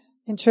friend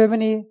in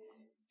Germany,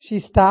 she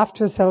starved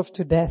herself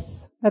to death.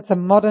 That's a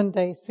modern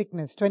day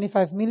sickness.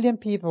 25 million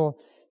people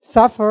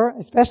suffer,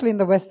 especially in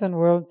the Western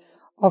world,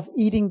 of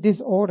eating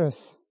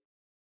disorders.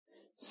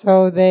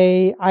 So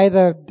they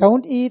either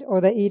don't eat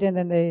or they eat and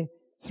then they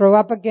throw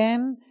up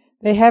again.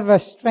 They have a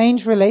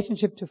strange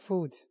relationship to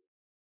food.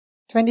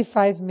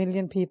 25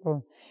 million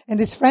people. And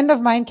this friend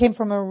of mine came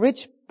from a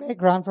rich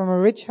background, from a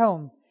rich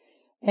home.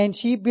 And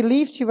she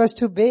believed she was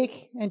too big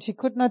and she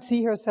could not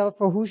see herself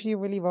for who she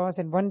really was.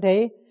 And one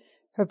day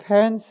her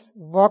parents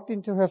walked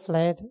into her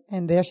flat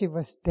and there she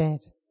was dead.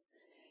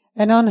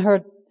 And on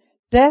her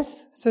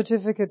death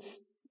certificate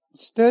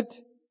stood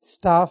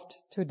starved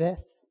to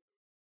death.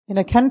 In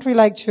a country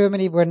like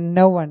Germany where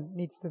no one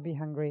needs to be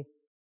hungry.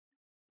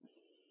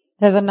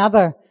 There's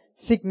another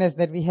sickness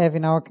that we have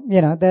in our,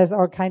 there's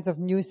all kinds of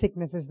new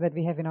sicknesses that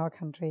we have in our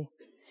country.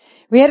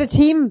 We had a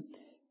team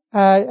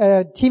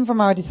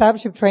from our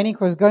discipleship training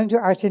course going to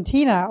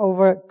Argentina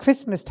over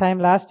Christmas time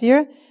last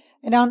year.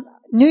 And on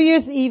New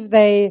Year's Eve,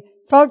 they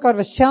felt God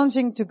was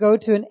challenging to go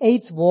to an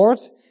AIDS ward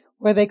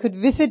where they could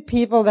visit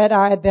people that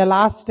are at their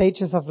last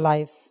stages of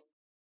life.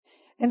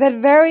 And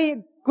that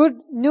very good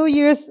New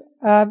Year's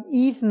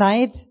Eve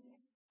night,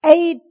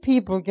 8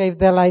 people gave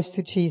their lives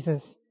to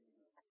Jesus.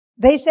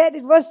 They said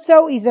it was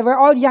so easy. They were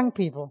all young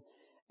people.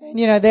 And,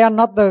 they were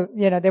not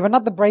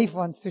the brave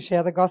ones to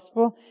share the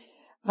gospel.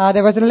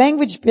 There was a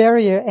language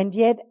barrier, and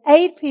yet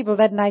 8 people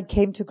that night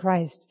came to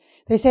Christ.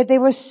 They said they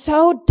were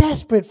so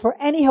desperate for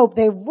any hope.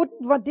 They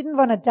didn't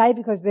want to die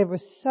because they were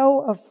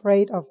so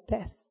afraid of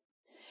death.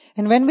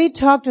 And when we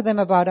talked to them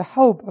about a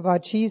hope,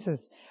 about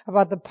Jesus,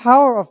 about the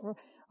power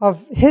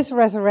of His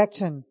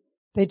resurrection,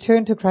 they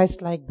turned to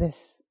Christ like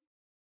this.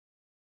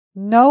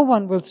 No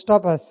one will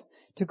stop us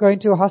to go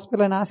into a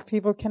hospital and ask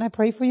people, can I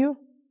pray for you?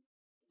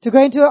 To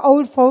go into an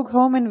old folk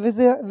home and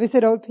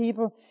visit old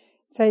people.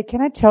 Say,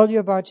 can I tell you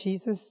about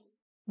Jesus?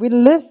 We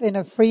live in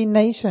a free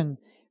nation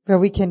where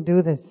we can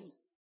do this.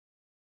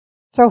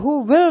 So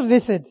who will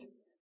visit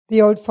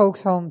the old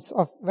folks' homes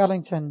of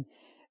Wellington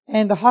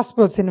and the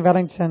hospitals in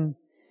Wellington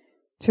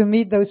to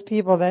meet those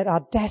people that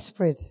are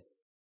desperate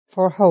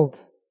for hope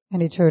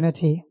and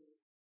eternity?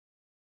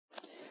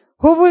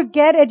 Who will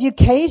get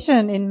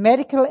education in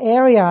medical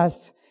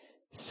areas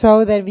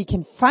so that we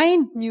can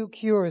find new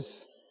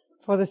cures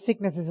for the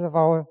sicknesses of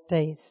our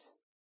days?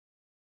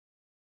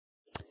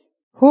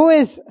 Who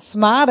is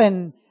smart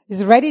and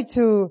is ready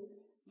to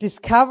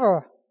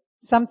discover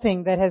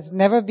something that has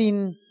never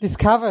been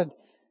discovered,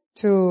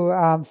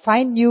 to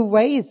find new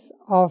ways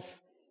of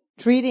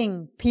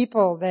treating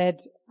people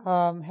that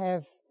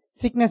have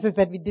sicknesses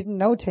that we didn't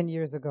know 10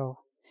 years ago?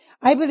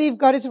 I believe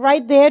God is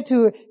right there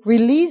to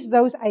release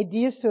those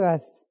ideas to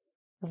us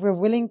if we're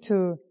willing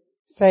to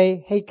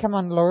say, hey, come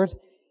on, Lord,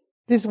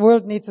 this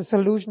world needs a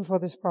solution for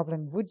this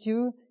problem. Would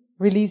you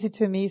release it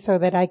to me so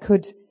that I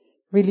could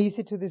release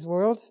it to this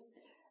world?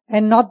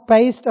 And not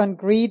based on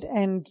greed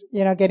and,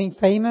 getting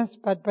famous,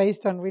 but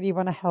based on really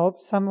want to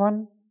help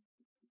someone.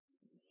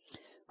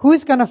 Who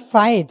is going to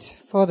fight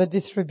for the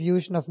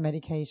distribution of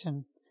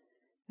medication?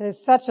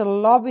 There's such a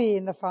lobby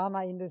in the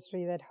pharma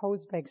industry that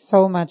holds back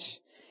so much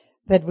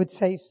that would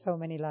save so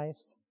many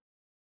lives.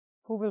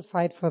 Who will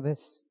fight for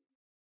this?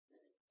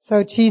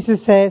 So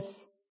Jesus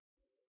says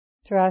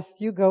to us,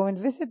 you go and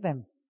visit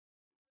them.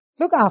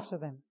 Look after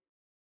them.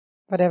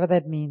 Whatever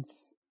that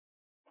means.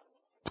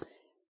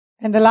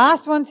 And the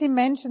last ones he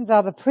mentions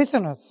are the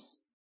prisoners.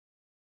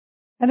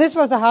 And this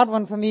was a hard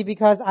one for me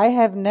because I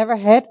have never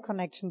had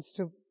connections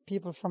to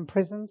people from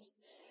prisons.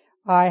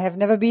 I have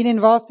never been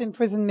involved in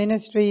prison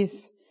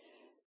ministries.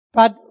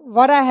 But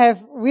what I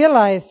have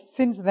realized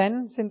since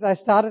then, since I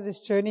started this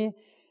journey,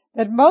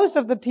 that most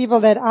of the people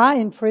that are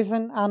in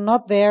prison are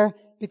not there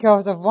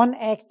because of one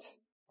act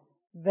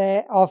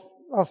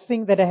of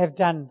thing that they have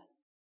done.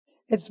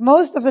 It's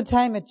most of the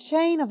time a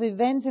chain of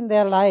events in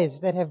their lives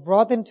that have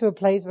brought them to a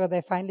place where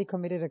they finally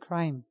committed a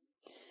crime.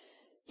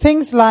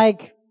 Things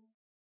like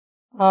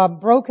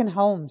broken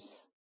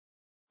homes,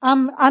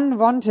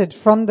 unwanted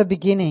from the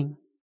beginning,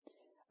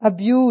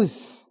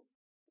 abuse,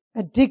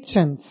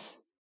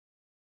 addictions,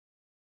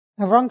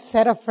 a wrong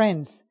set of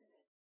friends.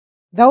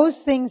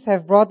 Those things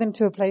have brought them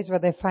to a place where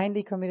they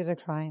finally committed a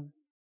crime.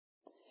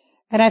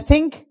 And I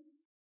think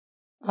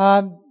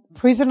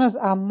prisoners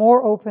are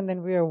more open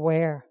than we're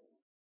aware.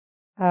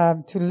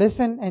 To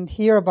listen and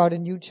hear about a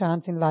new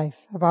chance in life,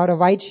 about a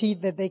white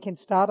sheet that they can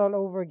start all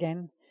over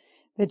again,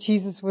 that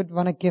Jesus would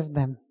want to give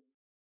them.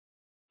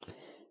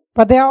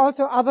 But there are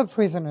also other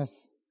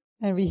prisoners,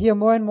 and we hear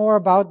more and more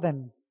about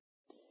them.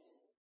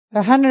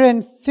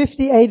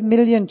 158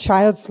 million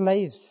child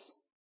slaves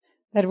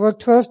that work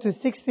 12 to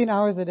 16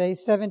 hours a day,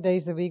 7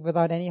 days a week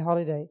without any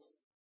holidays.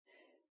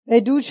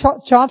 They do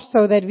jobs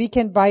so that we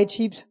can buy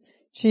cheap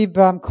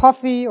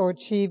coffee or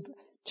cheap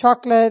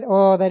chocolate,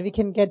 or that we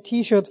can get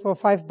t-shirts for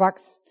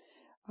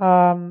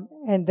 $5,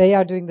 and they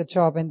are doing the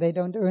job and they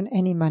don't earn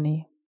any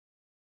money.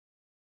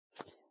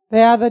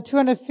 There are the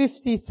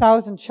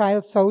 250,000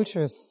 child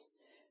soldiers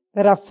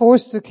that are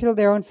forced to kill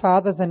their own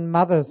fathers and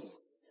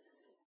mothers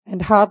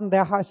and harden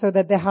their hearts so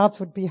that their hearts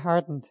would be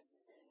hardened.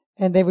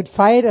 And they would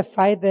fight a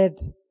fight that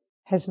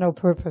has no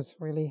purpose,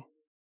 really.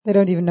 They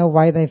don't even know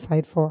why they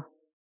fight for.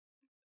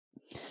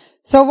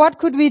 So what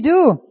could we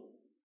do?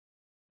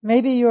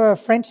 Maybe you're a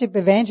friendship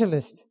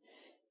evangelist.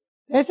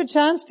 There's a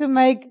chance to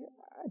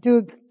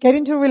get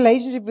into a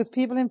relationship with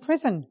people in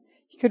prison.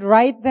 You could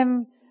write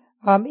them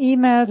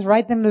emails,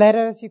 write them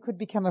letters. You could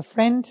become a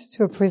friend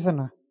to a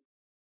prisoner.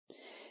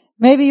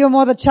 Maybe you're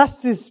more the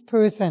justice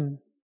person,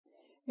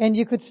 and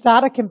you could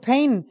start a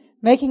campaign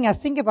making us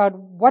think about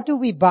what do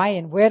we buy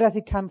and where does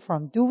it come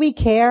from? Do we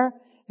care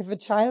if a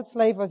child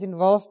slave was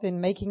involved in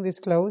making this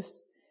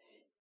clothes?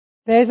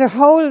 There's a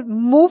whole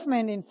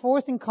movement in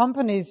forcing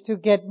companies to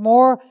get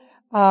more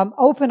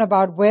open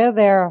about where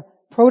their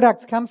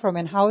products come from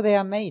and how they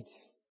are made.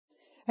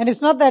 And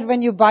it's not that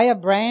when you buy a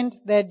brand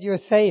that you're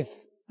safe.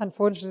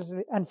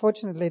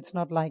 Unfortunately, it's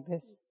not like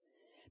this.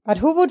 But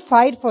who would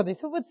fight for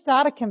this? Who would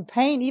start a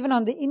campaign, even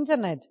on the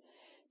internet,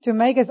 to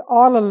make us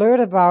all alert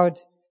about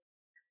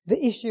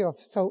the issue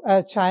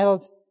of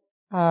child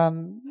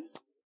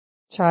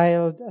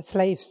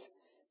slaves,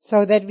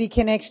 so that we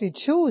can actually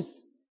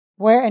choose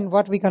where and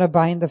what we're going to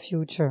buy in the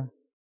future?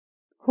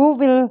 Who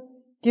will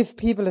give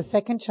people a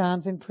second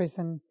chance in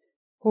prison?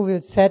 Who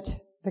will set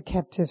the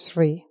captives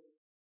free?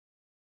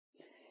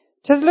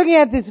 Just looking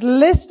at this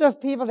list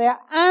of people, there are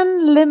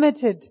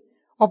unlimited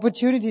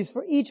opportunities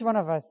for each one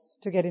of us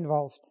to get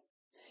involved.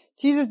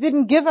 Jesus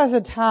didn't give us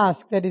a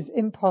task that is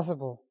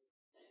impossible,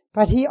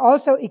 but He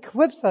also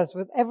equips us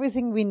with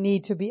everything we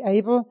need to be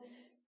able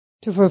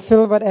to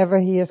fulfill whatever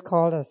He has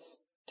called us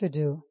to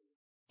do.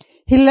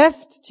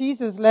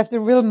 Jesus left a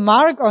real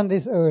mark on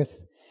this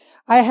earth.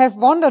 I have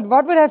wondered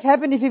what would have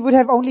happened if He would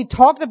have only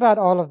talked about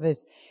all of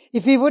this.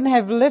 If He wouldn't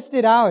have lived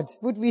it out,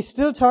 would we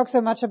still talk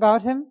so much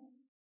about Him?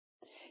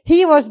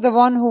 He was the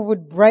one who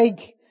would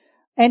break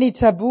any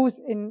taboos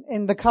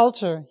in the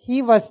culture.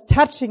 He was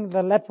touching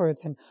the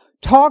lepers and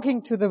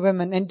talking to the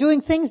women and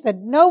doing things that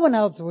no one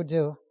else would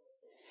do.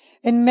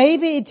 And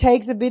maybe it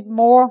takes a bit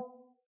more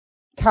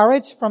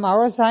courage from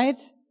our side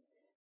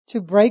to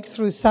break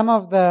through some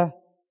of the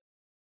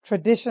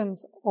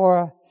traditions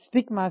or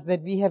stigmas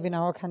that we have in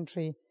our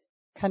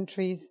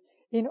countries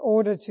in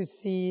order to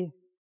see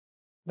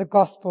the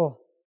gospel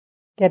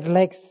get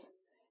legs,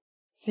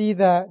 see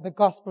the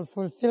gospel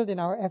fulfilled in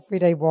our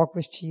everyday walk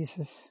with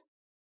Jesus.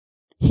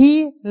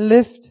 He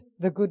lived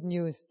the good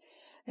news.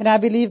 And I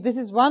believe this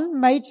is one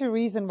major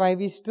reason why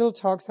we still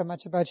talk so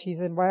much about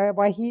Jesus and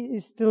why He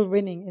is still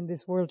winning in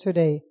this world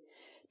today,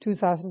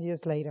 2,000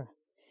 years later.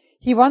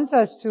 He wants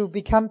us to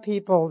become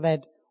people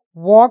that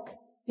walk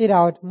it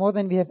out more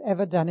than we have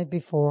ever done it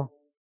before.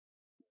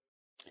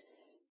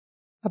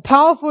 A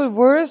powerful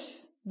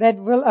verse that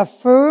will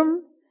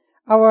affirm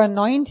our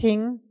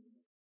anointing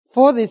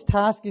for this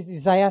task is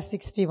Isaiah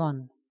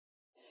 61.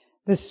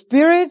 The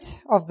Spirit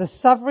of the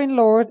Sovereign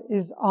Lord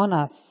is on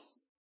us,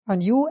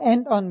 on you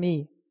and on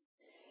me,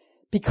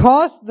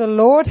 because the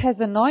Lord has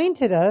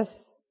anointed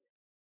us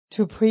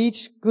to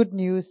preach good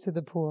news to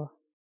the poor.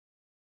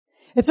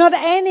 It's not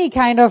any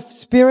kind of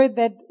spirit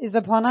that is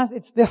upon us.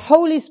 It's the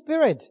Holy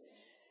Spirit,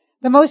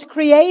 the most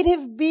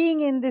creative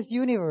being in this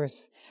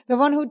universe, the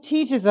one who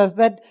teaches us,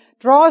 that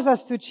draws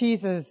us to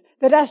Jesus,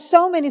 that does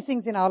so many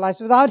things in our lives.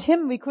 Without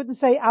Him, we couldn't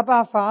say,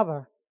 Abba,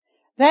 Father.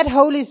 That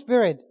Holy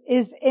Spirit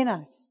is in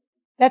us.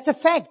 That's a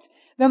fact.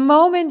 The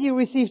moment you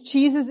receive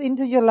Jesus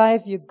into your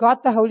life, you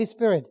got the Holy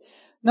Spirit.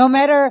 No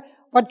matter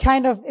what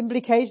kind of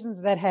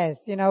implications that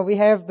has. You know, we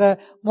have the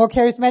more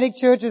charismatic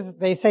churches,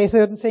 they say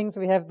certain things.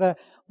 We have the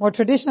more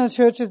traditional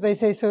churches, they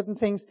say certain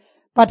things.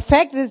 But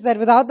fact is that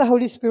without the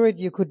Holy Spirit,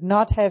 you could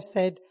not have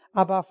said,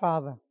 Abba,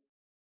 Father.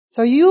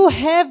 So you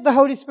have the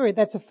Holy Spirit.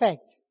 That's a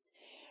fact.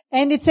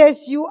 And it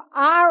says you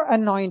are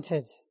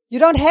anointed. You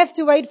don't have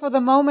to wait for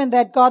the moment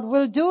that God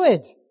will do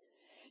it.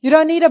 You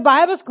don't need a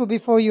Bible school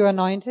before you're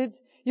anointed.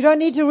 You don't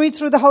need to read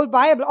through the whole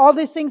Bible. All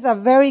these things are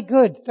very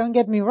good. Don't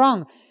get me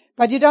wrong.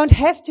 But you don't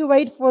have to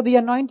wait for the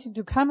anointing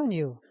to come on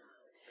you.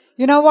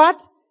 You know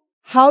what?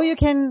 How you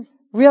can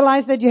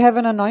realize that you have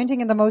an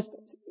anointing in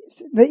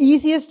the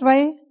easiest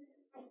way?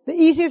 The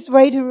easiest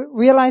way to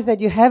realize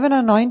that you have an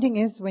anointing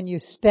is when you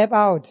step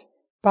out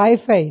by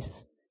faith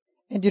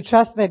and you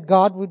trust that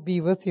God would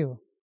be with you.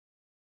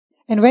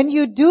 And when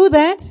you do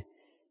that,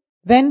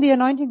 then the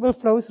anointing will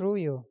flow through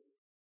you.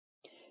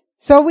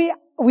 So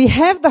we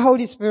have the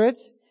Holy Spirit.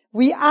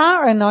 We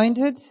are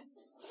anointed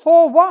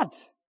for what?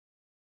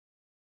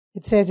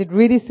 It says it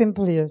really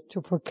simply,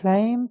 to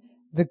proclaim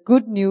the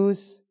good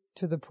news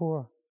to the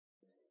poor.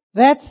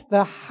 That's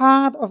the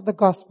heart of the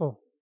gospel.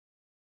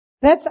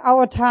 That's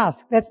our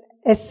task. That's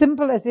as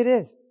simple as it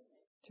is,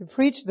 to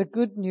preach the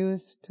good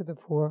news to the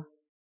poor.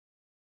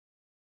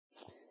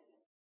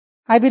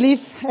 I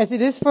believe, as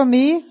it is for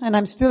me, and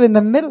I'm still in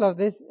the middle of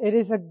this, it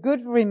is a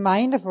good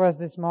reminder for us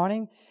this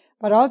morning,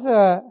 but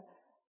also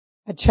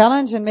a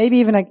challenge and maybe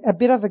even a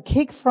bit of a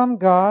kick from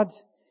God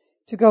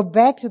to go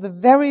back to the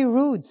very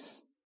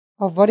roots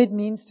of what it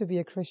means to be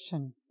a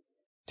Christian,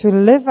 to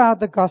live out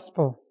the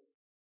gospel.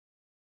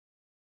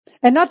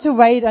 And not to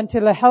wait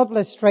until a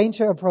helpless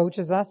stranger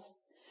approaches us,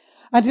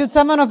 until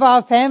someone of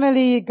our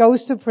family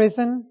goes to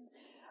prison,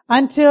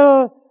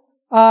 until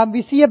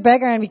we see a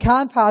beggar and we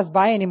can't pass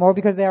by anymore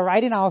because they're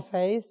right in our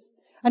face,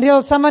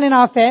 until someone in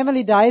our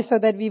family dies so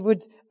that we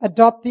would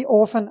adopt the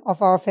orphan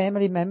of our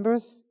family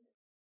members.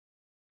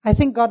 I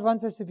think God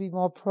wants us to be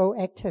more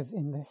proactive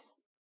in this.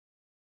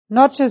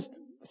 Not just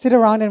sit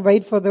around and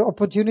wait for the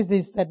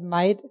opportunities that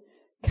might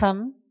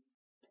come.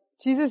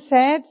 Jesus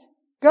said,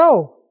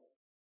 go.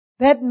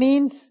 That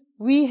means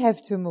we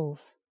have to move.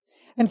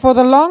 And for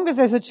the longest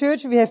as a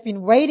church, we have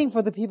been waiting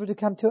for the people to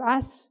come to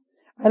us.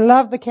 I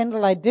love the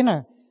candlelight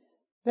dinner.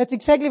 That's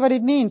exactly what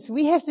it means.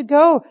 We have to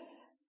go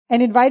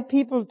and invite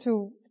people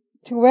to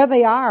where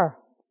they are.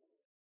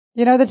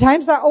 You know, the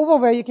times are over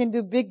where you can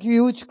do big,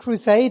 huge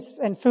crusades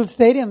and fill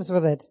stadiums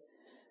with it.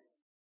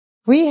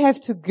 We have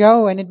to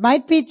go, and it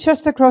might be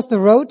just across the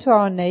road to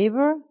our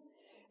neighbor.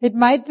 It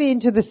might be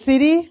into the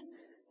city.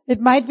 It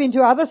might be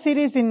into other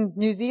cities in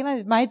New Zealand.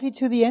 It might be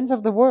to the ends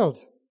of the world.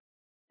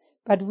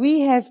 But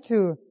we have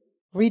to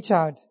reach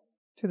out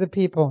to the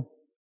people.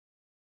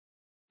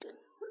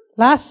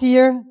 Last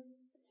year,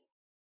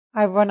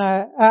 I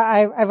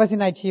was in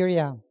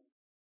Nigeria.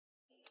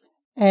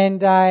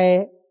 And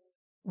I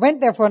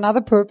went there for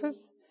another purpose.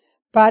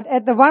 But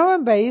at the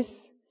Wyvern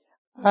base,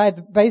 at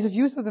the base of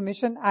Youth of the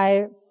Mission,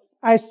 I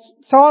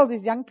saw all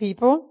these young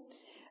people.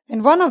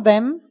 And one of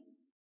them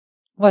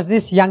was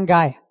this young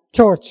guy,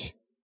 George.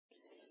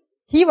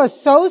 He was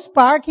so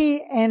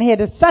sparky and he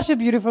had such a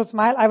beautiful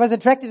smile. I was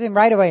attracted to him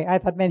right away. I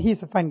thought, man,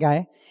 he's a fun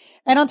guy.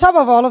 And on top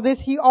of all of this,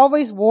 he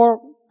always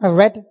wore a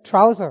red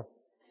trouser.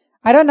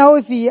 I don't know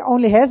if he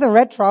only has a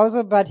red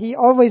trouser, but he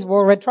always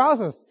wore red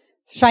trousers,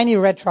 shiny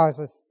red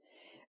trousers.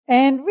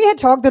 And we had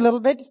talked a little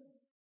bit.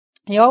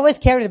 He always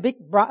carried a big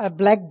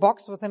black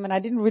box with him, and I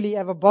didn't really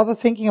ever bother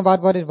thinking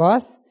about what it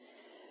was.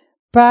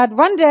 But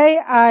one day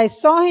I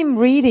saw him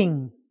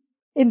reading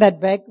in that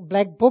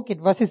black book.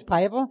 It was his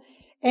Bible.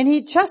 And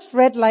he just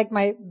read like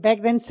my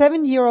back then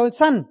 7-year-old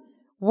son,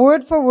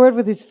 word for word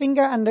with his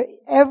finger under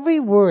every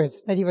word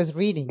that he was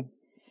reading.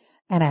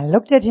 And I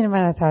looked at him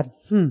and I thought,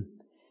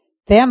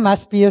 there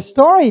must be a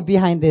story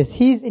behind this.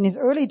 He's in his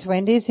early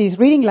 20s. He's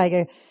reading like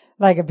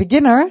a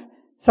beginner.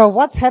 So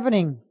what's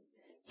happening?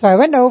 So I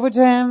went over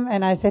to him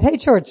and I said, hey,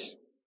 George,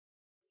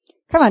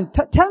 come on,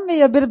 tell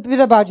me a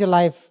bit about your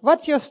life.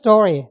 What's your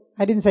story?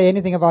 I didn't say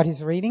anything about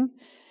his reading.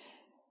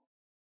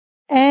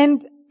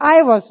 And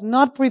I was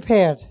not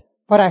prepared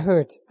what I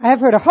heard. I have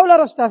heard a whole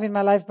lot of stuff in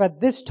my life,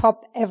 but this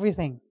topped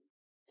everything.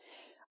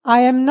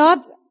 I am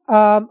not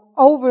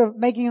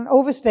making an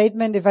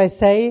overstatement if I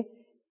say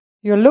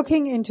you're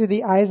looking into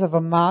the eyes of a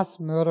mass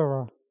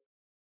murderer.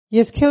 He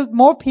has killed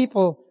more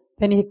people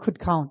than he could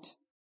count.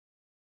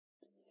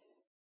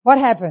 What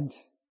happened?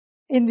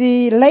 In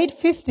the late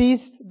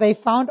 50s, they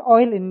found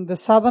oil in the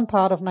southern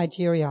part of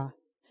Nigeria.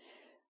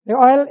 The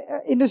oil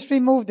industry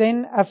moved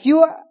in. A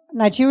few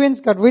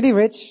Nigerians got really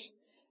rich.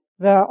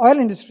 The oil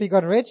industry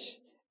got rich.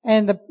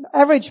 And the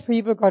average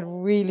people got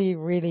really,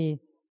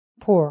 really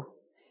poor.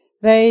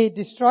 They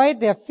destroyed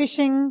their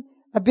fishing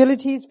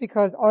abilities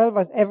because oil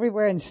was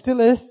everywhere and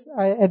still is.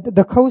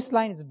 The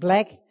coastline is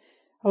black.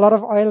 A lot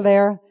of oil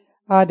there.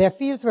 Their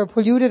fields were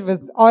polluted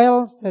with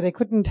oil, so they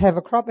couldn't have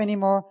a crop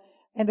anymore.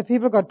 And the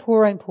people got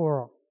poorer and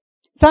poorer.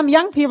 Some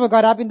young people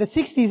got up in the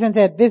 60s and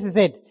said, this is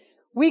it.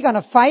 We're going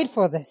to fight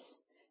for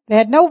this. They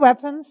had no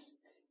weapons.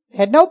 They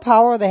had no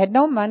power. They had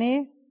no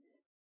money.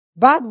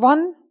 But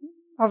one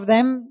of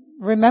them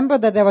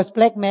remembered that there was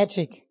black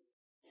magic.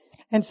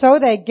 And so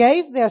they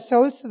gave their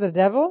souls to the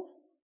devil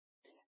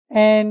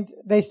and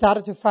they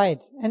started to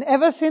fight. And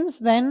ever since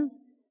then,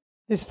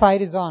 this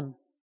fight is on.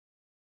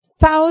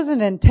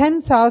 Thousands and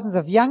 10,000s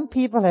of young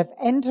people have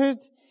entered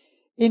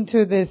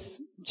into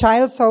this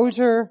child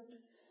soldier,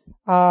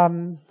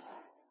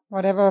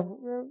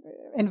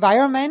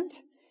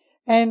 environment.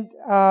 And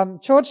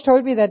George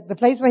told me that the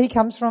place where he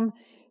comes from,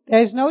 there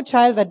is no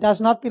child that does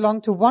not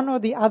belong to one or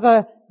the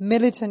other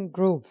militant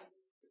group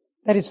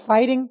that is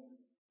fighting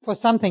for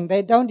something.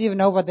 They don't even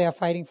know what they are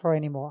fighting for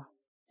anymore.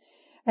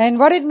 And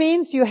what it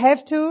means, you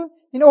have to,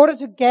 in order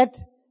to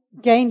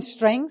gain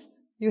strength,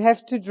 you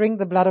have to drink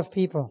the blood of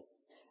people.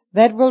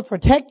 That will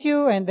protect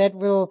you and that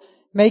will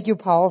make you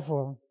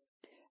powerful.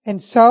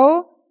 And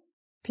so,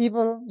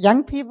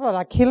 young people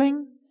are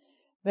killing.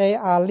 They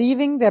are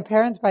leaving their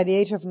parents by the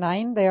age of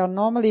 9. They are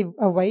normally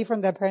away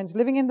from their parents,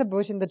 living in the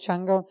bush, in the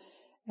jungle,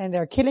 and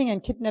they're killing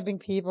and kidnapping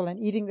people and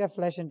eating their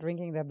flesh and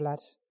drinking their blood.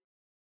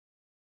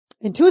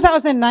 In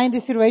 2009,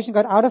 this situation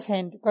got out of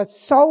hand. It got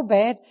so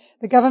bad.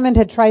 The government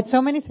had tried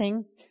so many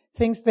things.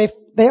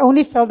 They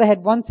only felt they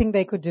had one thing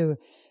they could do.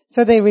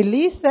 So they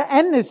released the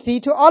amnesty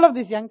to all of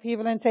these young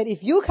people and said,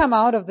 if you come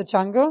out of the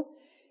jungle,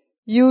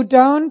 you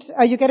get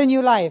a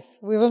new life.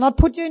 We will not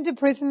put you into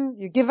prison.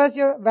 You give us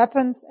your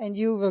weapons and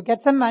you will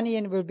get some money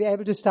and will be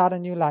able to start a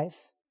new life.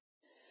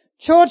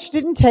 George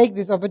didn't take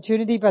this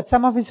opportunity, but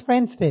some of his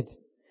friends did.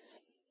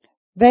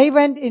 They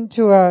went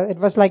into it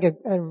was like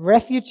a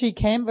refugee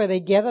camp where they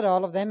gathered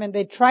all of them and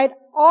they tried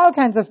all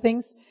kinds of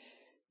things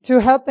to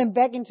help them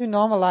back into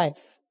normal life.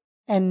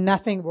 And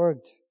nothing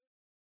worked.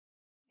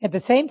 At the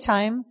same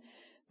time,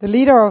 the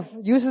leader of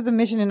Youth of the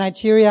Mission in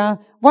Nigeria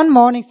one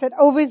morning sat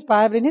over his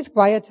Bible in his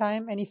quiet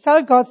time, and he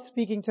felt God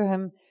speaking to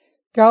him,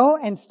 go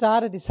and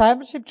start a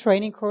discipleship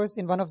training course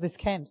in one of these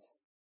camps.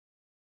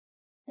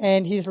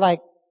 And he's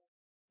like,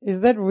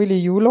 is that really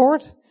you,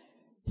 Lord?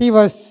 He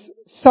was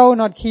so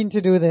not keen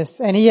to do this.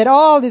 And he had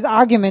all these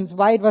arguments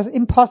why it was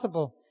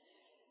impossible.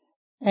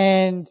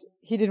 And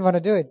he didn't want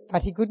to do it,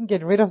 but he couldn't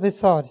get rid of this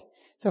thought.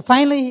 So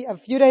finally, a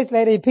few days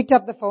later, he picked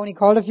up the phone, he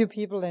called a few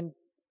people, and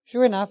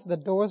sure enough, the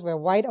doors were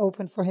wide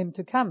open for him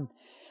to come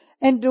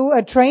and do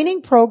a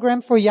training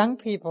program for young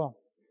people.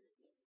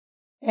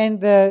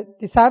 And the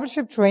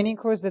discipleship training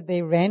course that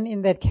they ran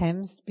in that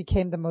camps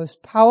became the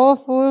most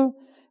powerful,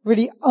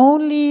 really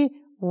only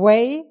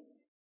way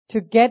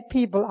to get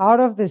people out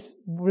of this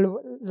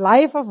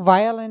life of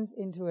violence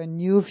into a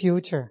new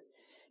future.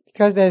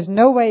 Because there's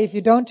no way, if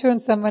you don't turn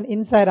someone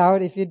inside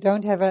out, if you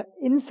don't have an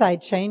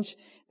inside change,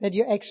 that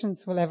your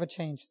actions will ever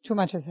change. Too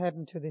much has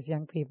happened to these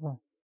young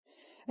people.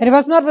 And it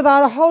was not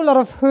without a whole lot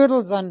of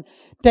hurdles and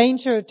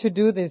danger to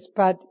do this,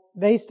 but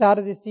they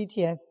started this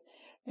DTS.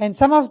 And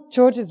some of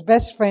George's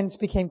best friends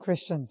became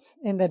Christians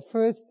in that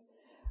first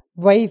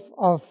wave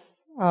of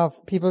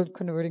people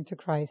converting to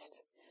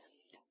Christ.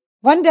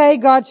 One day,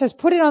 God just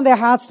put it on their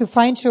hearts to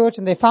find George,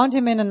 and they found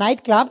him in a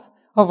nightclub,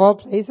 of all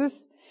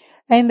places.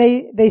 And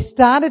they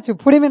started to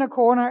put him in a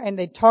corner, and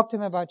they talked to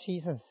him about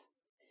Jesus.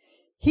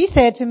 He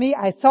said to me,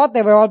 I thought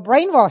they were all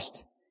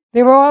brainwashed.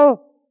 They were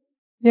all,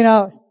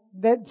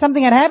 that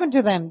something had happened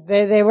to them.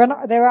 They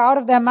were out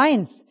of their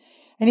minds.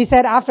 And he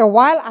said, after a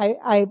while,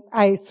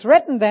 I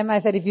threatened them. I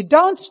said, if you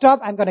don't stop,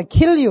 I'm going to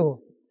kill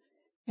you.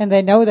 And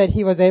they know that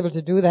he was able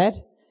to do that.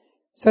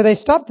 So they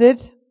stopped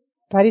it.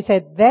 But he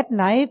said that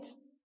night,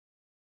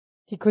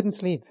 he couldn't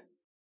sleep.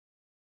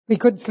 We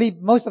couldn't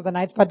sleep most of the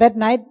nights, but that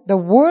night, the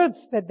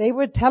words that they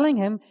were telling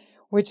him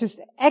were just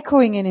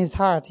echoing in his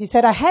heart. He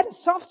said, I had a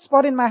soft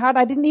spot in my heart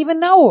I didn't even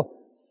know.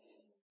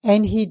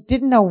 And he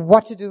didn't know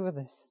what to do with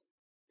this.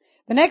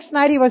 The next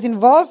night he was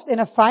involved in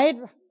a fight.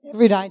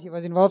 Every night he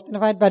was involved in a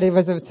fight, but it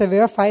was a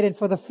severe fight. And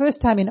for the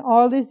first time in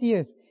all these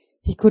years,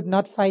 he could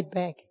not fight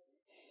back.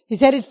 He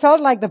said, it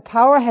felt like the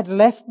power had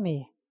left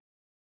me.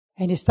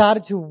 And he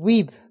started to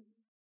weep.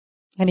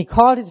 And he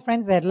called his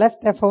friends. They had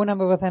left their phone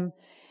number with him.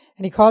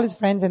 And he called his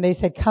friends and they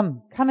said,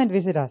 come and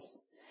visit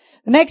us.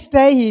 The next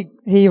day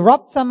he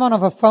robbed someone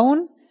of a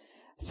phone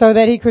so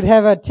that he could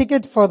have a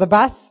ticket for the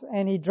bus,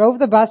 and he drove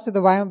the bus to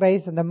the Wyoming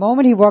base, and the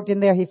moment he walked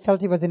in there, he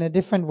felt he was in a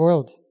different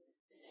world.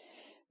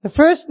 The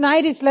first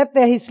night he slept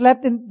there, he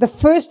slept in the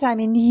first time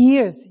in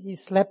years he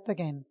slept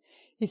again.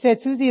 He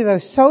said, Susie,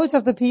 those souls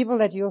of the people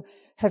that you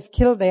have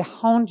killed, they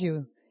haunt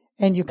you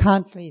and you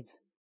can't sleep.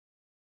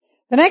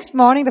 The next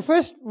morning, the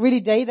first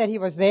really day that he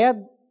was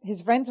there,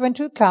 his friends went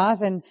to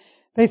class and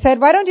they said,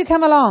 why don't you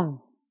come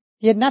along?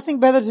 He had nothing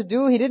better to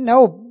do. He didn't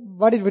know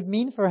what it would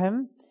mean for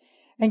him.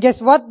 And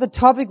guess what the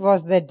topic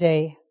was that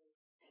day?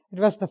 It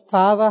was the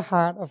Father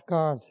heart of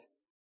God.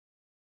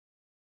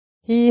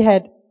 He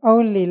had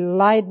only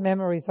light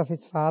memories of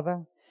his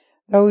father.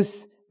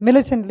 Those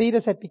militant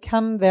leaders had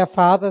become their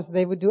fathers.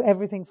 They would do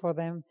everything for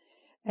them.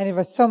 And it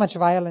was so much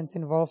violence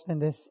involved in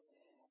this.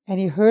 And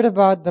he heard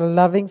about the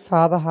loving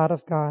Father heart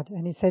of God.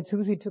 And he said,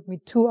 Susie, it took me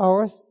 2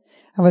 hours.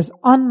 I was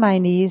on my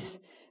knees.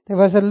 There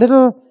was a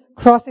little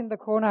cross in the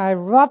corner. I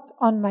rubbed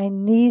on my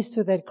knees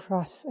to that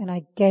cross and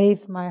I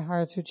gave my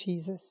heart to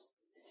Jesus.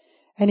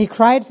 And he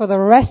cried for the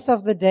rest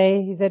of the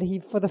day. He said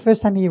for the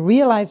first time he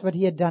realized what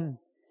he had done.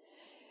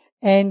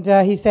 And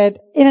he said,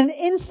 in an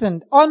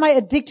instant, all my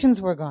addictions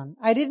were gone.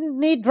 I didn't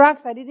need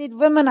drugs. I didn't need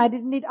women. I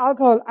didn't need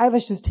alcohol. I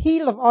was just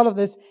healed of all of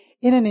this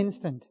in an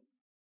instant.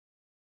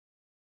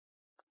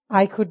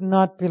 I could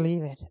not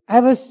believe it. I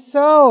was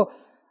so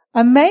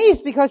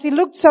amazed because he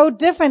looked so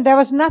different. There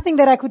was nothing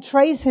that I could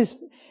trace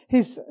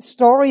his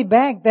story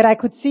back, that I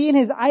could see in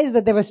his eyes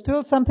that there was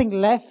still something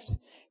left.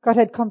 God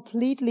had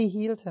completely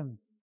healed him.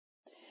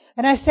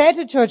 And I said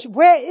to church,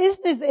 where is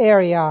this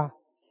area?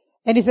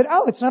 And he said,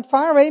 oh, it's not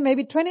far away,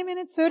 maybe 20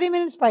 minutes, 30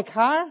 minutes by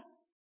car.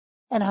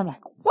 And I'm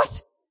like,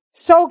 what?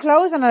 So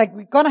close? And I'm like,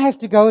 we're going to have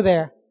to go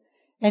there.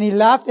 And he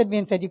laughed at me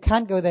and said, you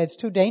can't go there. It's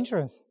too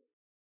dangerous.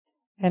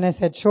 And I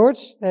said,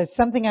 George, there's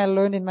something I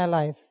learned in my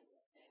life.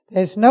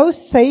 There's no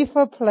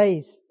safer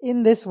place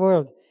in this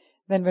world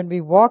than when we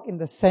walk in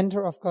the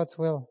center of God's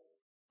will.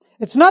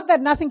 It's not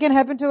that nothing can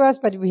happen to us,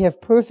 but we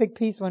have perfect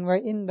peace when we're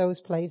in those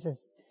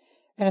places.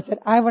 And I said,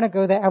 I want to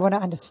go there. I want to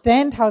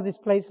understand how this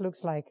place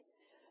looks like.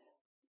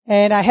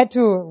 And I had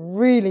to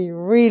really,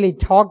 really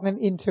talk them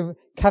into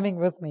coming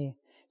with me.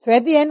 So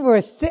at the end,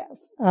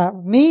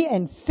 me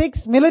and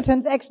 6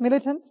 militants,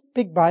 ex-militants,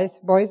 big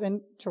boys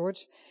and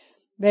George.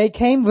 They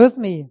came with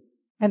me.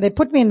 And they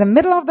put me in the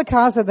middle of the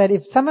car so that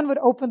if someone would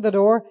open the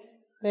door,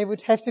 they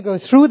would have to go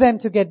through them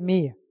to get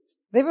me.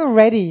 They were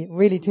ready,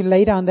 really, to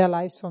lay down their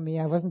lives for me.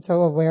 I wasn't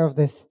so aware of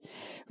this.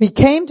 We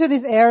came to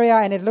this area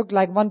and it looked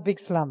like one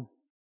big slum.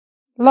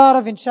 A lot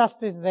of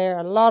injustice there,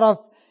 a lot of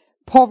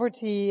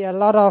poverty,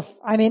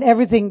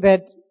 everything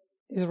that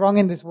is wrong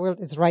in this world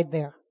is right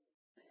there.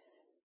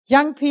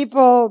 Young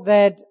people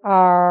that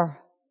are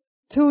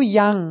too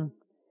young,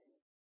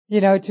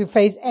 to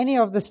face any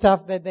of the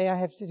stuff that they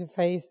have to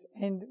face.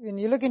 And when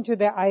you look into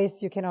their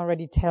eyes, you can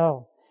already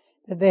tell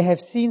that they have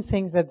seen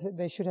things that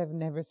they should have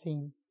never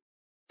seen.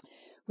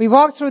 We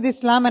walked through this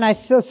slum and I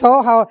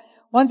saw how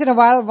once in a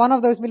while one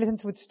of those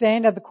militants would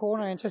stand at the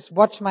corner and just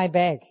watch my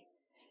bag.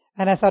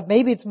 And I thought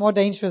maybe it's more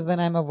dangerous than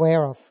I'm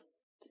aware of.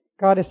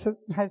 God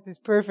has this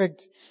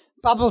perfect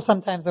bubble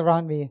sometimes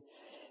around me.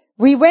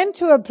 We went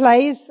to a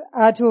place,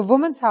 to a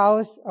woman's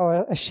house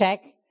or a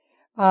shack.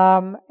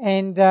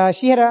 And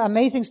she had an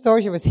amazing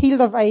story. She was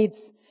healed of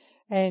AIDS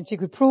and she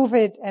could prove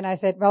it. And I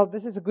said, well,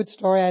 this is a good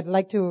story. I'd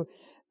like to,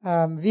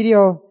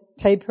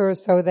 videotape her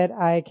so that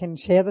I can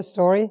share the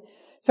story.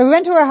 So we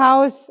went to her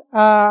house.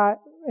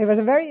 It was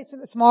a very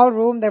small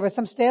room. There were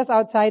some stairs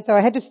outside. So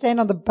I had to stand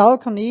on the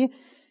balcony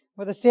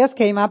where the stairs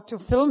came up to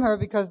film her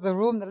because the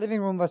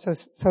living room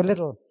was so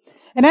little.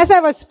 And as I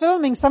was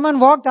filming, someone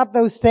walked up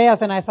those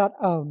stairs and I thought,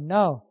 oh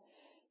no,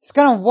 he's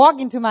going to walk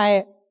into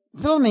my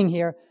filming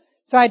here.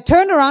 So I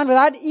turned around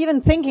without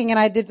even thinking and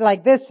I did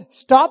like this,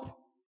 stop,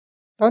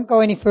 don't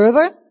go any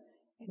further,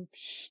 and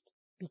shh,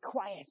 be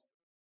quiet.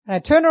 And I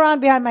turned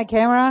around behind my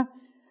camera,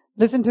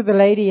 listened to the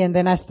lady, and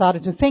then I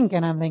started to think,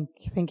 and I'm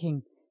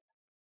thinking,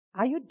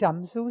 are you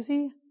dumb,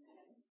 Susi?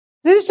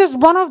 This is just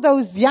one of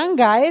those young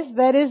guys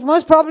that is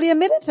most probably a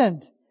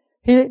militant.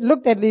 He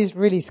looked at least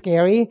really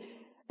scary.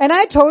 And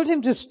I told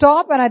him to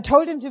stop and I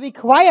told him to be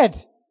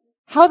quiet.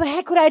 How the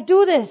heck could I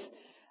do this?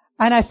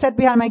 And I sat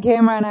behind my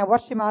camera and I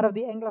watched him out of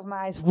the angle of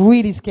my eyes,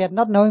 really scared,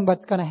 not knowing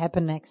what's going to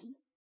happen next.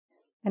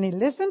 And he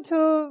listened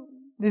to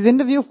this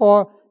interview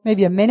for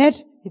maybe a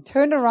minute. He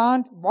turned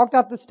around, walked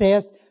up the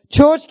stairs.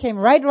 George came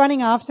right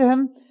running after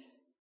him.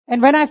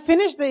 And when I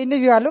finished the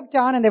interview, I looked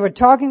down and they were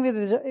talking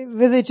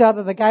with each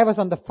other. The guy was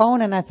on the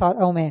phone and I thought,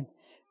 oh man,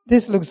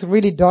 this looks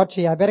really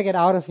dodgy. I better get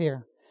out of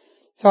here.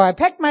 So I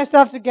packed my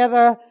stuff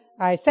together.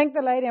 I thanked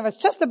the lady. I was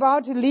just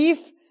about to leave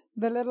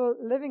the little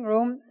living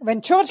room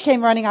when George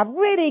came running up,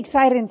 really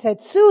excited, and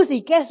said,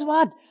 Susi, guess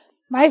what?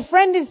 My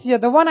friend is here,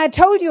 the one I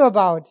told you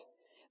about.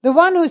 The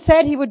one who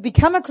said he would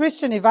become a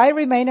Christian if I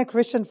remain a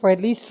Christian for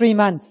at least 3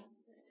 months.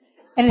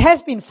 And it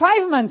has been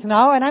 5 months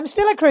now and I'm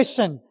still a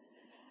Christian.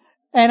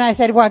 And I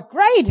said, well,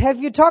 great. Have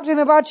you talked to him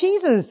about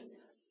Jesus?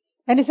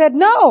 And he said,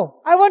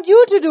 no, I want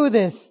you to do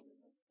this.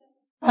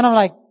 And I'm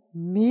like,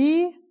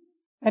 me?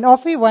 And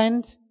off he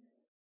went,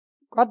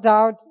 got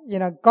out,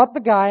 got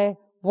the guy,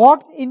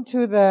 walked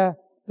into the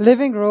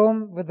living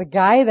room with the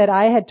guy that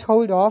I had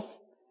told off.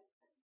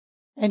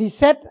 And he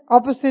sat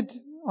opposite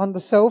on the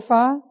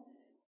sofa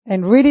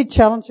and really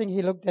challenging,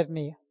 he looked at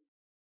me.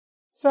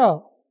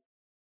 So,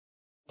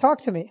 talk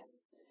to me.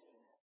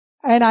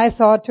 And I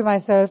thought to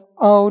myself,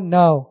 oh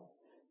no,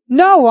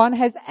 no one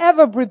has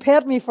ever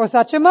prepared me for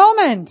such a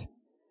moment.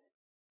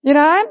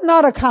 I'm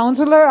not a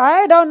counselor.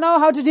 I don't know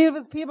how to deal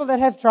with people that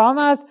have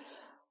traumas.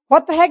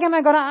 What the heck am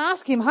I going to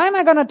ask him? How am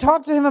I going to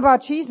talk to him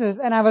about Jesus?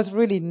 And I was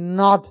really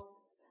not,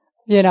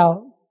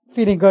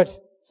 feeling good.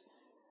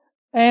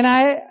 And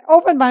I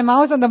opened my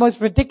mouth and the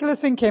most ridiculous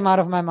thing came out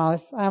of my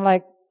mouth. I'm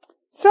like,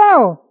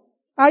 so,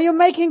 are you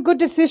making good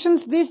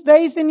decisions these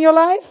days in your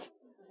life?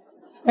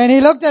 And he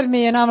looked at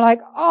me and I'm like,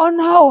 oh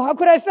no, how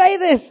could I say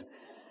this?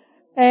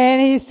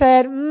 And he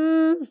said,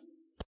 And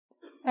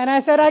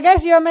I said, I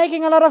guess you're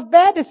making a lot of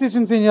bad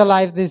decisions in your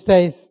life these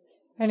days.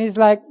 And he's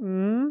like,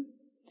 I'm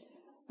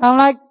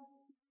like,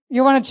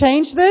 you want to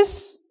change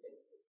this?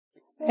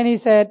 And he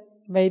said,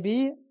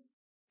 maybe.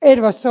 It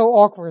was so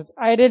awkward.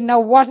 I didn't know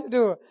what to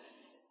do.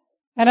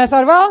 And I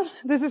thought, well,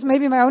 this is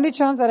maybe my only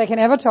chance that I can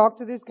ever talk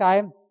to this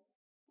guy.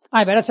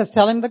 I better just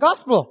tell him the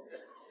gospel.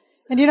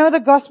 And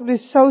the gospel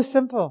is so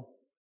simple.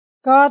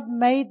 God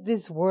made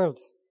this world.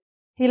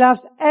 He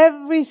loves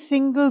every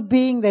single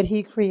being that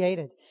He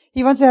created.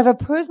 He wants to have a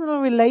personal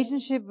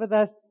relationship with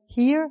us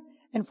here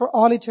and for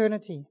all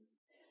eternity.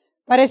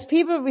 But as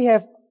people, we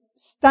have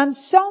done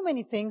so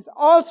many things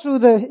all through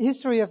the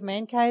history of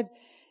mankind,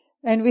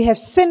 and we have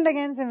sinned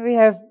against Him, we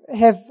have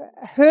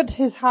hurt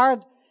His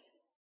heart.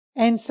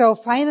 And so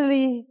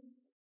finally,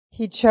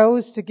 He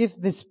chose to give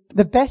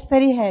the best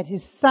that He had,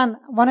 His Son,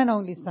 one and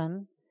only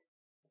Son,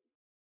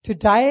 to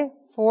die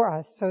for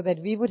us so that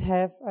we would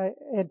have an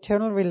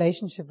eternal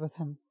relationship with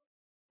Him.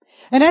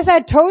 And as I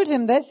told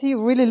him this, he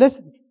really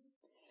listened.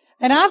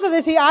 And after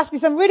this, he asked me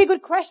some really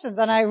good questions,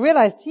 and I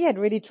realized he had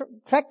really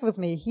tracked with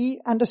me. He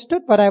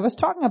understood what I was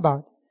talking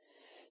about.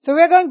 So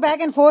we were going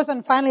back and forth,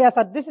 and finally I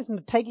thought, this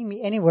isn't taking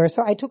me anywhere.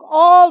 So I took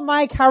all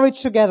my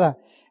courage together,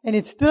 and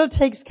it still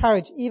takes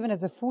courage, even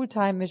as a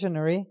full-time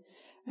missionary.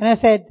 And I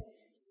said,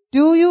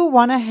 do you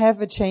want to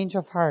have a change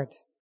of heart?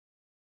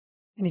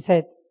 And he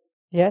said,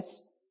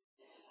 yes.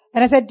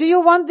 And I said, do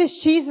you want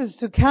this Jesus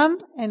to come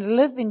and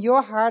live in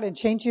your heart and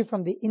change you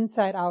from the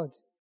inside out?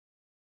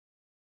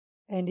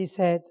 And he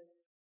said,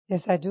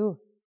 yes, I do.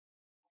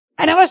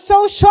 And I was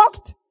so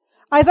shocked.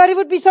 I thought it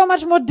would be so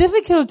much more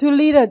difficult to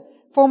lead a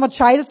former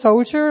child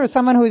soldier or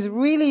someone who is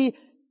really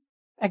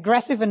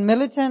aggressive and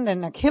militant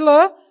and a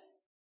killer.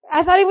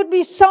 I thought it would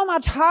be so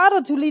much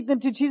harder to lead them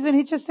to Jesus. And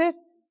he just said,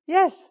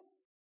 yes.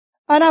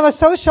 And I was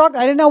so shocked.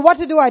 I didn't know what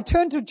to do. I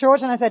turned to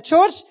George and I said,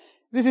 George,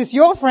 this is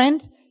your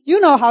friend. You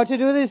know how to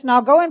do this.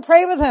 Now go and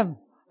pray with him.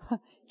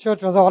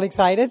 George was all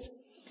excited.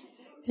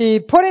 He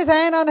put his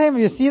hand on him.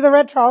 You see the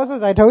red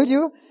trousers, I told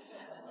you.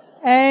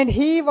 And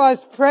he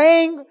was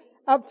praying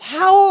a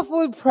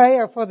powerful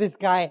prayer for this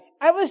guy.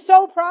 I was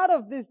so proud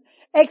of these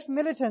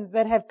ex-militants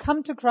that have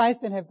come to Christ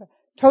and have a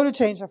total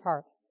change of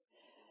heart.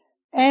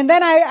 And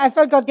then I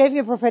felt God gave me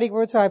a prophetic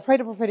word, so I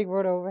prayed a prophetic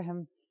word over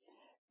him.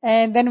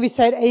 And then we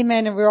said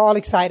amen, and we were all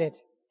excited.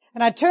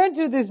 And I turned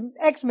to these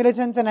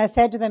ex-militants and I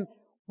said to them,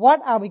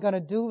 what are we going to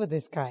do with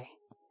this guy?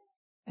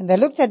 And they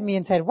looked at me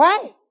and said,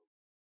 why?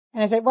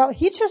 And I said, well,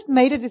 he just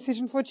made a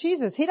decision for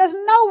Jesus. He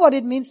doesn't know what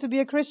it means to be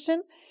a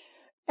Christian.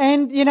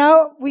 And,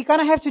 we're going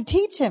to have to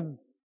teach him.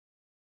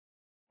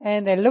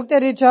 And they looked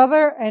at each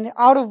other, and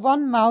out of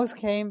one mouth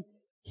came,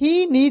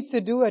 he needs to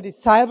do a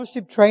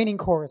discipleship training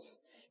course.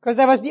 Because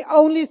that was the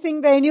only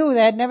thing they knew.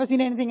 They had never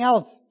seen anything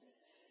else.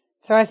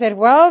 So I said,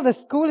 well, the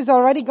school is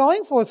already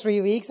going for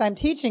 3 weeks. I'm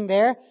teaching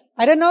there.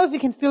 I don't know if we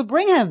can still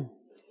bring him.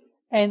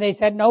 And they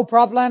said, no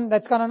problem.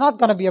 That's not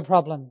gonna be a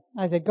problem.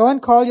 I said, go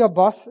and call your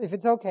boss if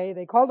it's okay.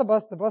 They called the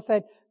boss. The boss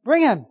said,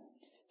 bring him.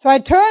 So I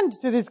turned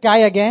to this guy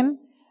again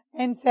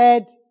and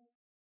said,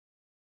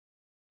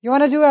 you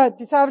want to do a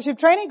discipleship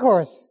training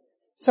course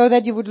so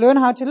that you would learn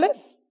how to live?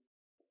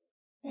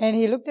 And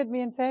he looked at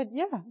me and said,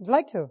 yeah, I'd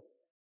like to.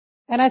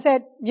 And I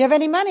said, you have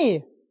any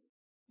money?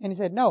 And he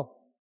said, no.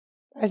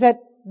 I said,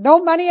 no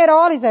money at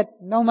all? He said,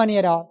 no money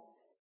at all.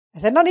 I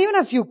said, not even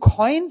a few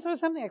coins or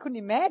something? I couldn't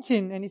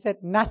imagine. And he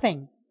said,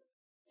 nothing.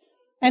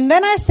 And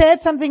then I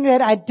said something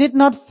that I did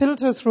not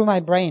filter through my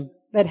brain.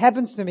 That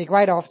happens to me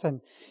quite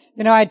often.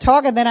 I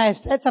talk and then I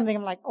said something.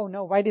 I'm like, oh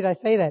no, why did I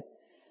say that?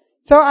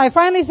 So I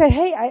finally said,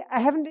 hey,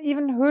 I haven't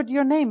even heard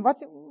your name.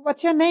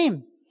 What's your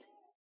name?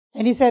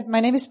 And he said,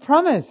 my name is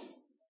Promise.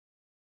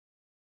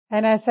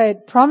 And I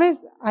said, promise,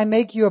 I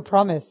make you a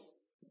promise.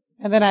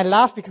 And then I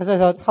laughed because I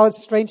thought, how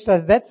strange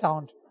does that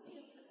sound?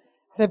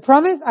 I said,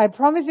 I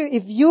promise you,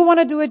 if you want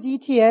to do a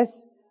DTS,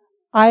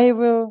 I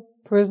will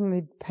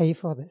personally pay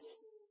for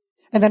this.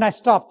 And then I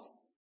stopped.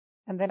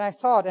 And then I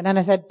thought, and then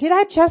I said, did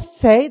I just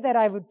say that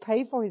I would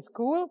pay for his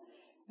school?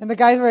 And the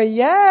guys were,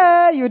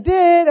 yeah, you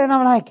did. And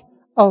I'm like,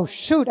 oh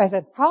shoot. I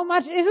said, how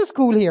much is a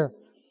school here?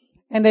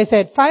 And they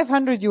said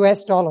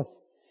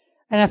 $500.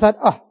 And I thought,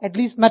 oh, at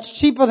least much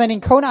cheaper than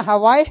in Kona,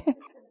 Hawaii.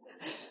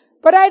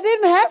 But I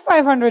didn't have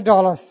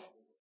 $500.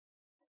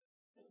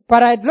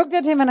 But I looked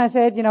at him and I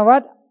said, you know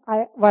what?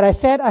 What I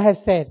said, I have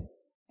said.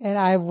 And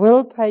I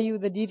will pay you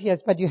the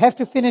DTS, but you have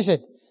to finish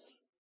it.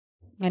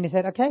 And he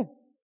said, okay.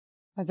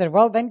 I said,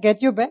 well, then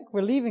get your bag.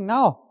 We're leaving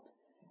now.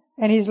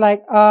 And he's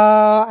like,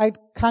 I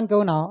can't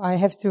go now. I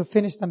have to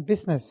finish some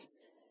business.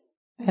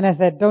 And I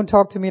said, don't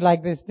talk to me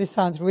like this. This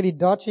sounds really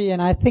dodgy,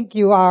 and I think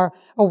you are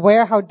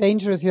aware how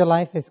dangerous your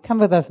life is. Come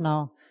with us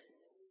now.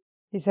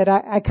 He said,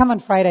 I come on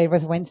Friday. It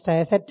was Wednesday.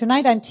 I said,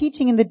 tonight I'm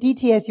teaching in the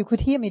DTS. You could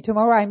hear me.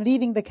 Tomorrow I'm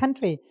leaving the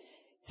country. He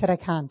said, I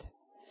can't.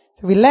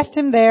 So we left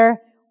him there.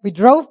 We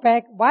drove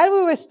back. While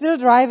we were still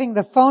driving,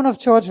 the phone of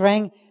George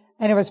rang,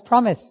 and it was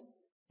Promise.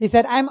 He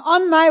said, I'm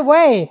on my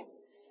way.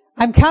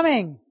 I'm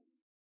coming.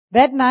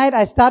 That night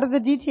I started the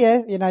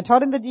DTS. I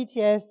taught in the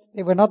DTS.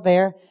 They were not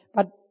there.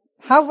 But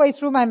halfway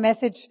through my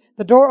message,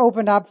 the door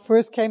opened up.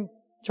 First came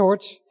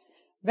George,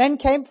 then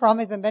came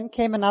Promise, and then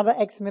came another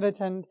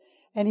ex-militant,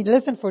 and he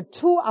listened for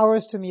 2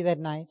 hours to me that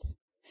night.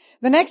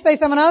 The next day,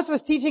 someone else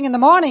was teaching in the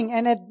morning,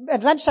 and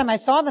at lunchtime I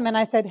saw them, and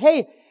I said,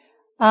 hey,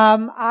 how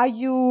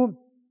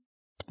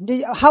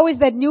is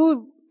that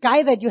new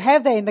guy that you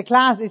have there in the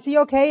class? Is he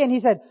okay? And he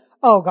said,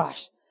 oh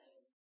gosh,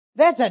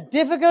 that's a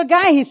difficult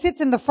guy. He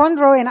sits in the front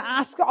row and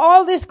asks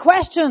all these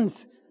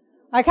questions.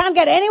 I can't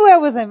get anywhere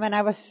with him, and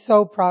I was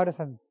so proud of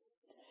him.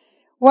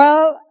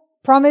 Well,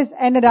 Promise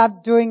ended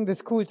up doing the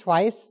school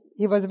twice.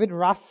 He was a bit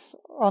rough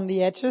on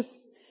the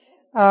edges,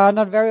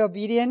 not very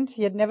obedient.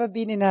 He had never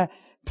been in a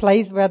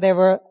place where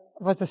there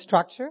was a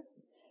structure.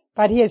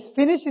 But he has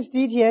finished his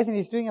DTS and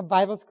he's doing a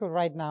Bible school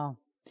right now.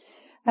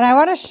 And I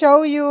want to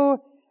show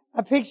you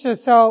a picture.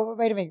 So,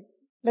 wait a minute.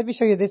 Let me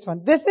show you this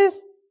one. This is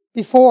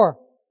before.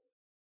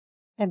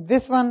 And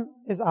this one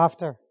is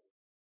after.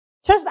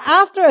 Just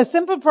after a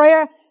simple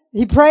prayer,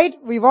 he prayed,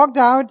 we walked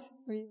out,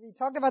 we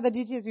talked about the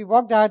DTS, we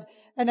walked out,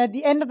 and at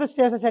the end of the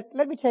stairs I said,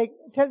 let me take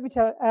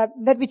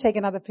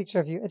another picture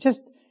of you. I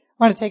just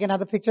want to take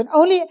another picture. And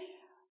only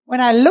when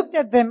I looked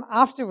at them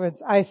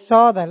afterwards, I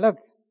saw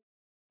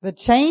the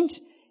change,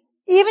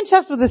 even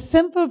just with a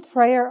simple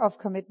prayer of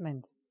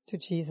commitment to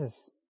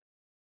Jesus.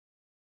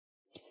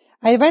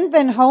 I went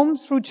then home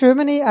through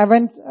Germany.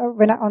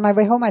 On my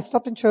way home, I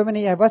stopped in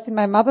Germany. I was in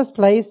my mother's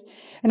place,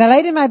 and I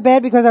laid in my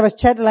bed because I was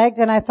jet-lagged,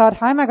 and I thought,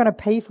 how am I going to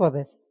pay for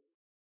this?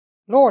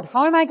 Lord,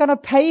 how am I going to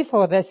pay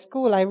for this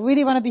school? I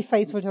really want to be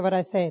faithful to what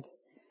I said.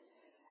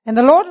 And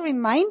the Lord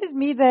reminded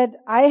me that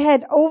I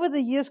had over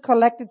the years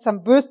collected some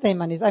birthday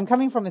monies. I'm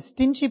coming from a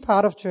stingy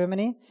part of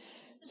Germany.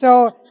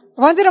 So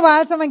Once in a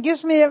while someone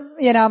gives me,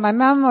 my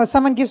mom or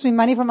someone gives me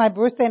money for my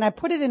birthday, and I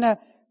put it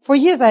for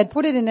years I had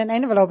put it in an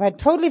envelope. I had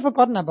totally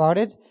forgotten about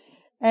it.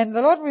 And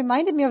the Lord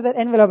reminded me of that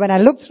envelope, and I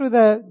looked through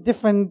the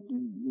different,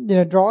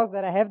 drawers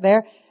that I have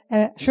there.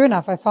 And sure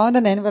enough, I found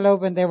an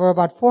envelope, and there were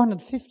about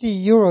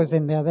 450 euros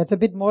in there. That's a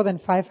bit more than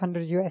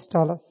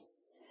 $500.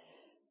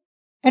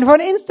 And for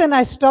an instant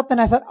I stopped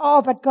and I thought,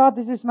 oh, but God,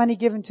 this is money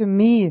given to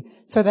me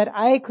so that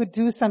I could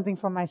do something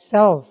for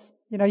myself.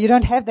 You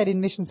don't have that in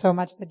mission so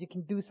much that you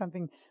can do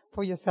something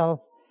for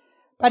yourself.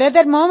 But at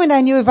that moment I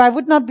knew if I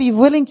would not be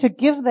willing to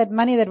give that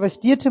money that was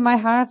dear to my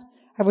heart,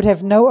 I would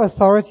have no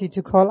authority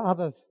to call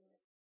others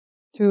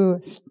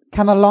to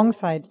come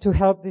alongside to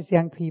help these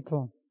young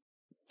people.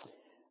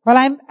 Well,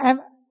 I'm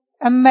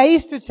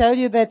amazed to tell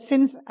you that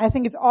since I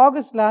think it's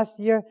August last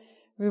year,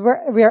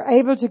 we are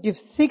able to give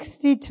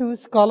 62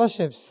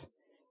 scholarships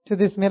to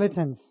these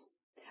militants.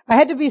 I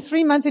had to be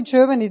 3 months in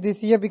Germany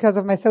this year because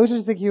of my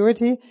social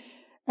security,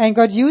 and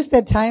God used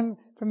that time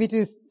for me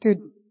to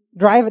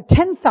drive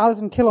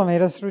 10,000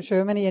 kilometers through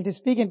Germany and to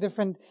speak in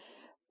different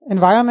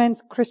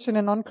environments, Christian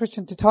and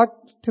non-Christian, to talk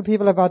to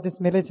people about these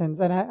militants.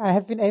 And I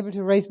have been able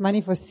to raise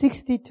money for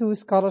 62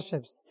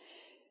 scholarships.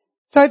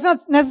 So it's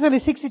not necessarily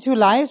 62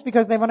 lives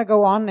because they want to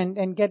go on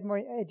and get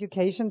more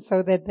education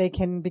so that they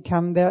can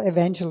become the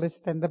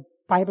evangelists and the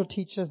Bible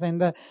teachers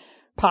and the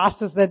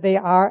pastors that they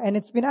are. And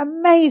it's been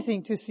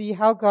amazing to see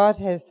how God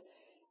has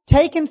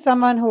taken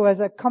someone who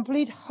was a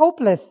complete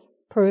hopeless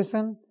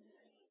person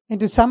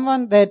into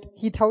someone that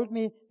he told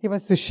me he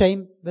wants to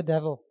shame the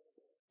devil.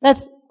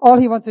 That's all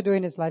he wants to do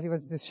in his life. He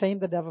wants to shame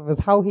the devil with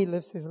how he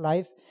lives his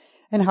life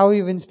and how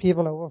he wins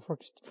people over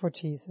for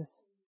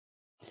Jesus.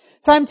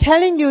 So I'm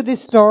telling you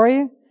this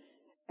story,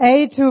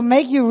 to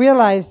make you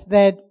realize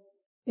that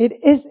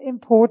it is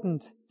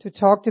important to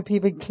talk to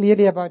people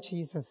clearly about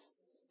Jesus,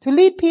 to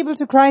lead people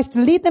to Christ, to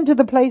lead them to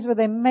the place where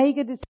they make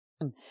a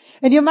decision.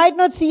 And you might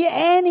not see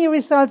any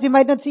results, you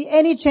might not see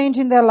any change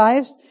in their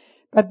lives,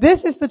 but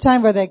this is the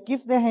time where they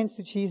give their hands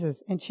to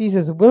Jesus, and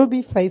Jesus will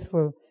be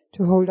faithful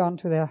to hold on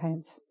to their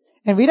hands.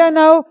 And we don't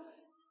know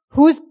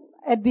who's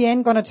at the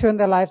end going to turn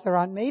their lives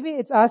around. Maybe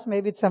it's us,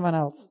 maybe it's someone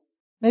else.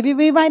 Maybe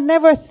we might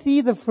never see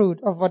the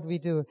fruit of what we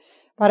do.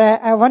 But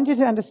I want you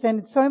to understand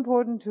it's so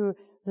important to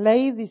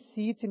lay these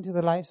seeds into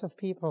the lives of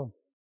people.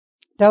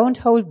 Don't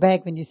hold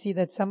back when you see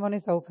that someone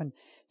is open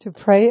to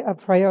pray a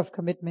prayer of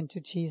commitment to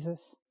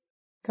Jesus,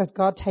 because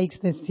God takes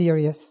this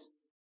serious.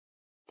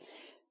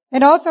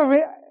 And also,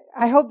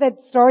 I hope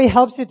that story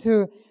helps you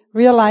to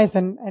realize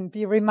and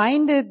be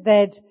reminded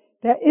that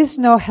there is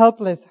no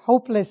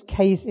hopeless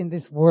case in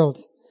this world.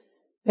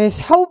 There's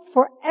hope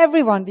for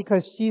everyone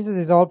because Jesus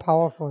is all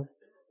powerful.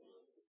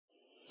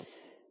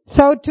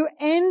 So to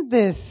end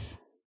this,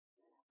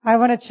 I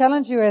want to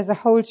challenge you as a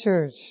whole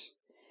church,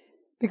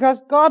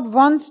 because God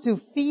wants to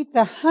feed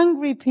the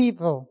hungry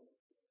people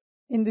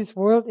in this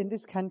world, in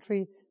this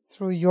country,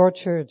 through your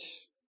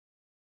church.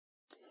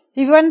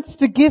 He wants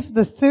to give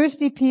the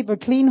thirsty people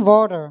clean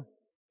water,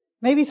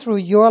 maybe through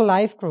your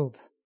life group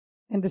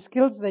and the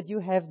skills that you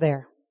have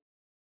there.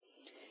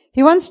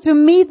 He wants to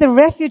meet the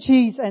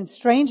refugees and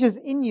strangers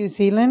in New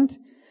Zealand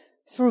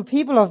through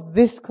people of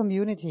this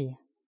community.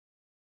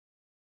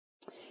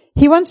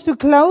 He wants to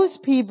close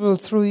people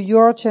through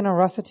your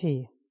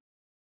generosity.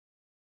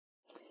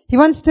 He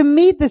wants to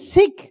meet the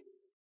sick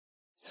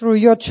through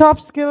your job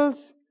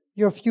skills,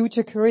 your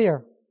future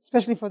career,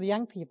 especially for the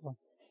young people.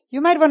 You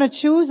might want to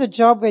choose a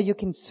job where you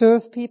can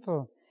serve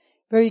people,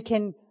 where you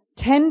can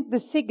tend the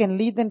sick and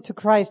lead them to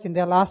Christ in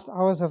their last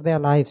hours of their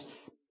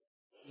lives.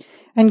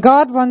 And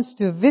God wants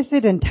to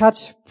visit and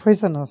touch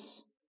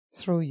prisoners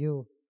through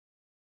you.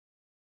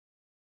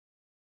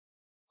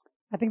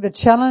 I think the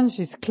challenge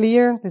is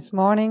clear this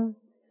morning.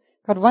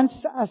 God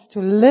wants us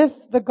to live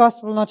the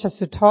gospel, not just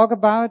to talk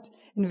about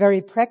in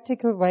very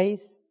practical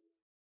ways.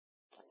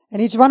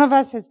 And each one of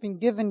us has been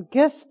given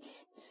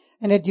gifts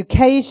and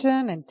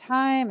education and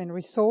time and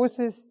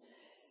resources.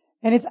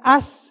 And it's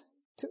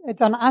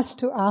on us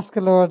to ask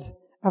the Lord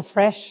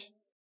afresh,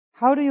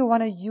 how do you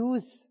want to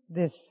use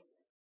this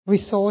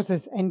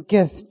resources and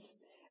gifts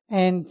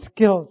and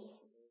skills?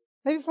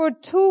 Maybe for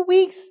 2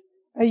 weeks,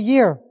 a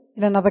year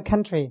in another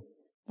country,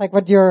 like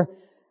what your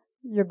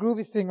group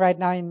is doing right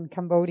now in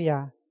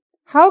Cambodia.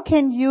 How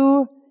can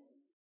you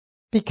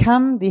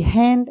become the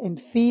hand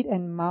and feet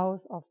and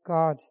mouth of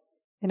God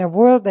in a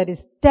world that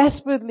is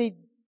desperately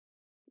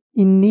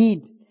in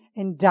need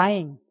and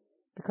dying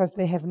because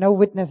they have no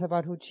witness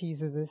about who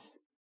Jesus is?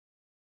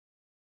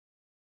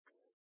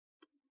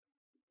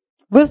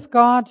 With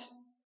God,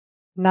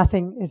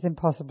 nothing is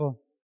impossible.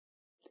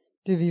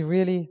 Do we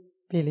really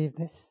believe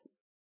this?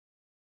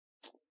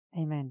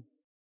 Amen.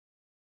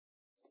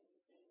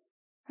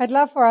 I'd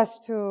love for us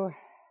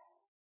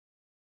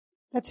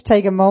let's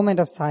take a moment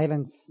of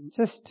silence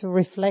just to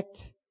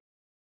reflect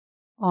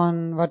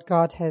on what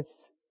God has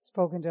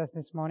spoken to us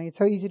this morning. It's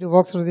so easy to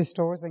walk through these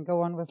doors and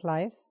go on with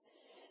life.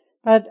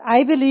 But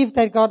I believe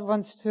that God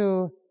wants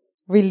to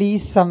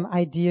release some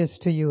ideas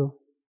to you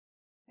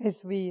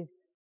as we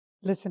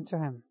listen to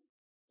Him.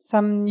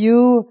 Some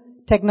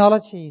new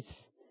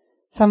technologies,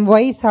 some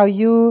ways how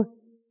you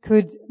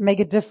could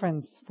make a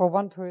difference for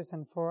one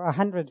person, for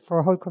 100, for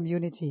a whole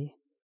community.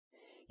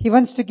 He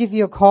wants to give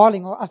you a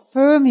calling or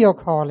affirm your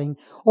calling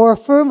or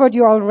affirm what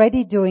you're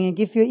already doing and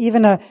give you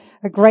even a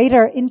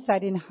greater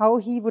insight in how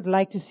he would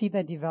like to see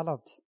that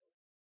developed.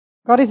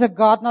 God is a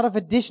God not of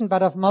addition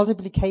but of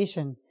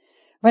multiplication.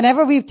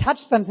 Whenever we touch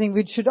something,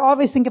 we should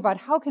always think about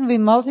how can we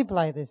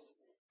multiply this?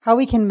 How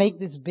we can make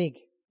this big?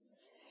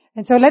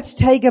 And so let's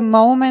take a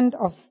moment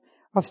of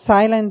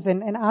silence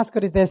and ask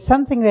God, is there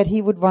something that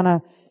he would want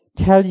to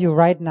tell you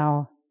right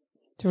now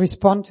to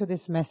respond to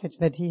this message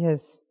that he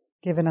has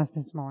given us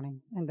this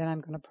morning? And then I'm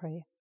going to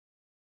pray.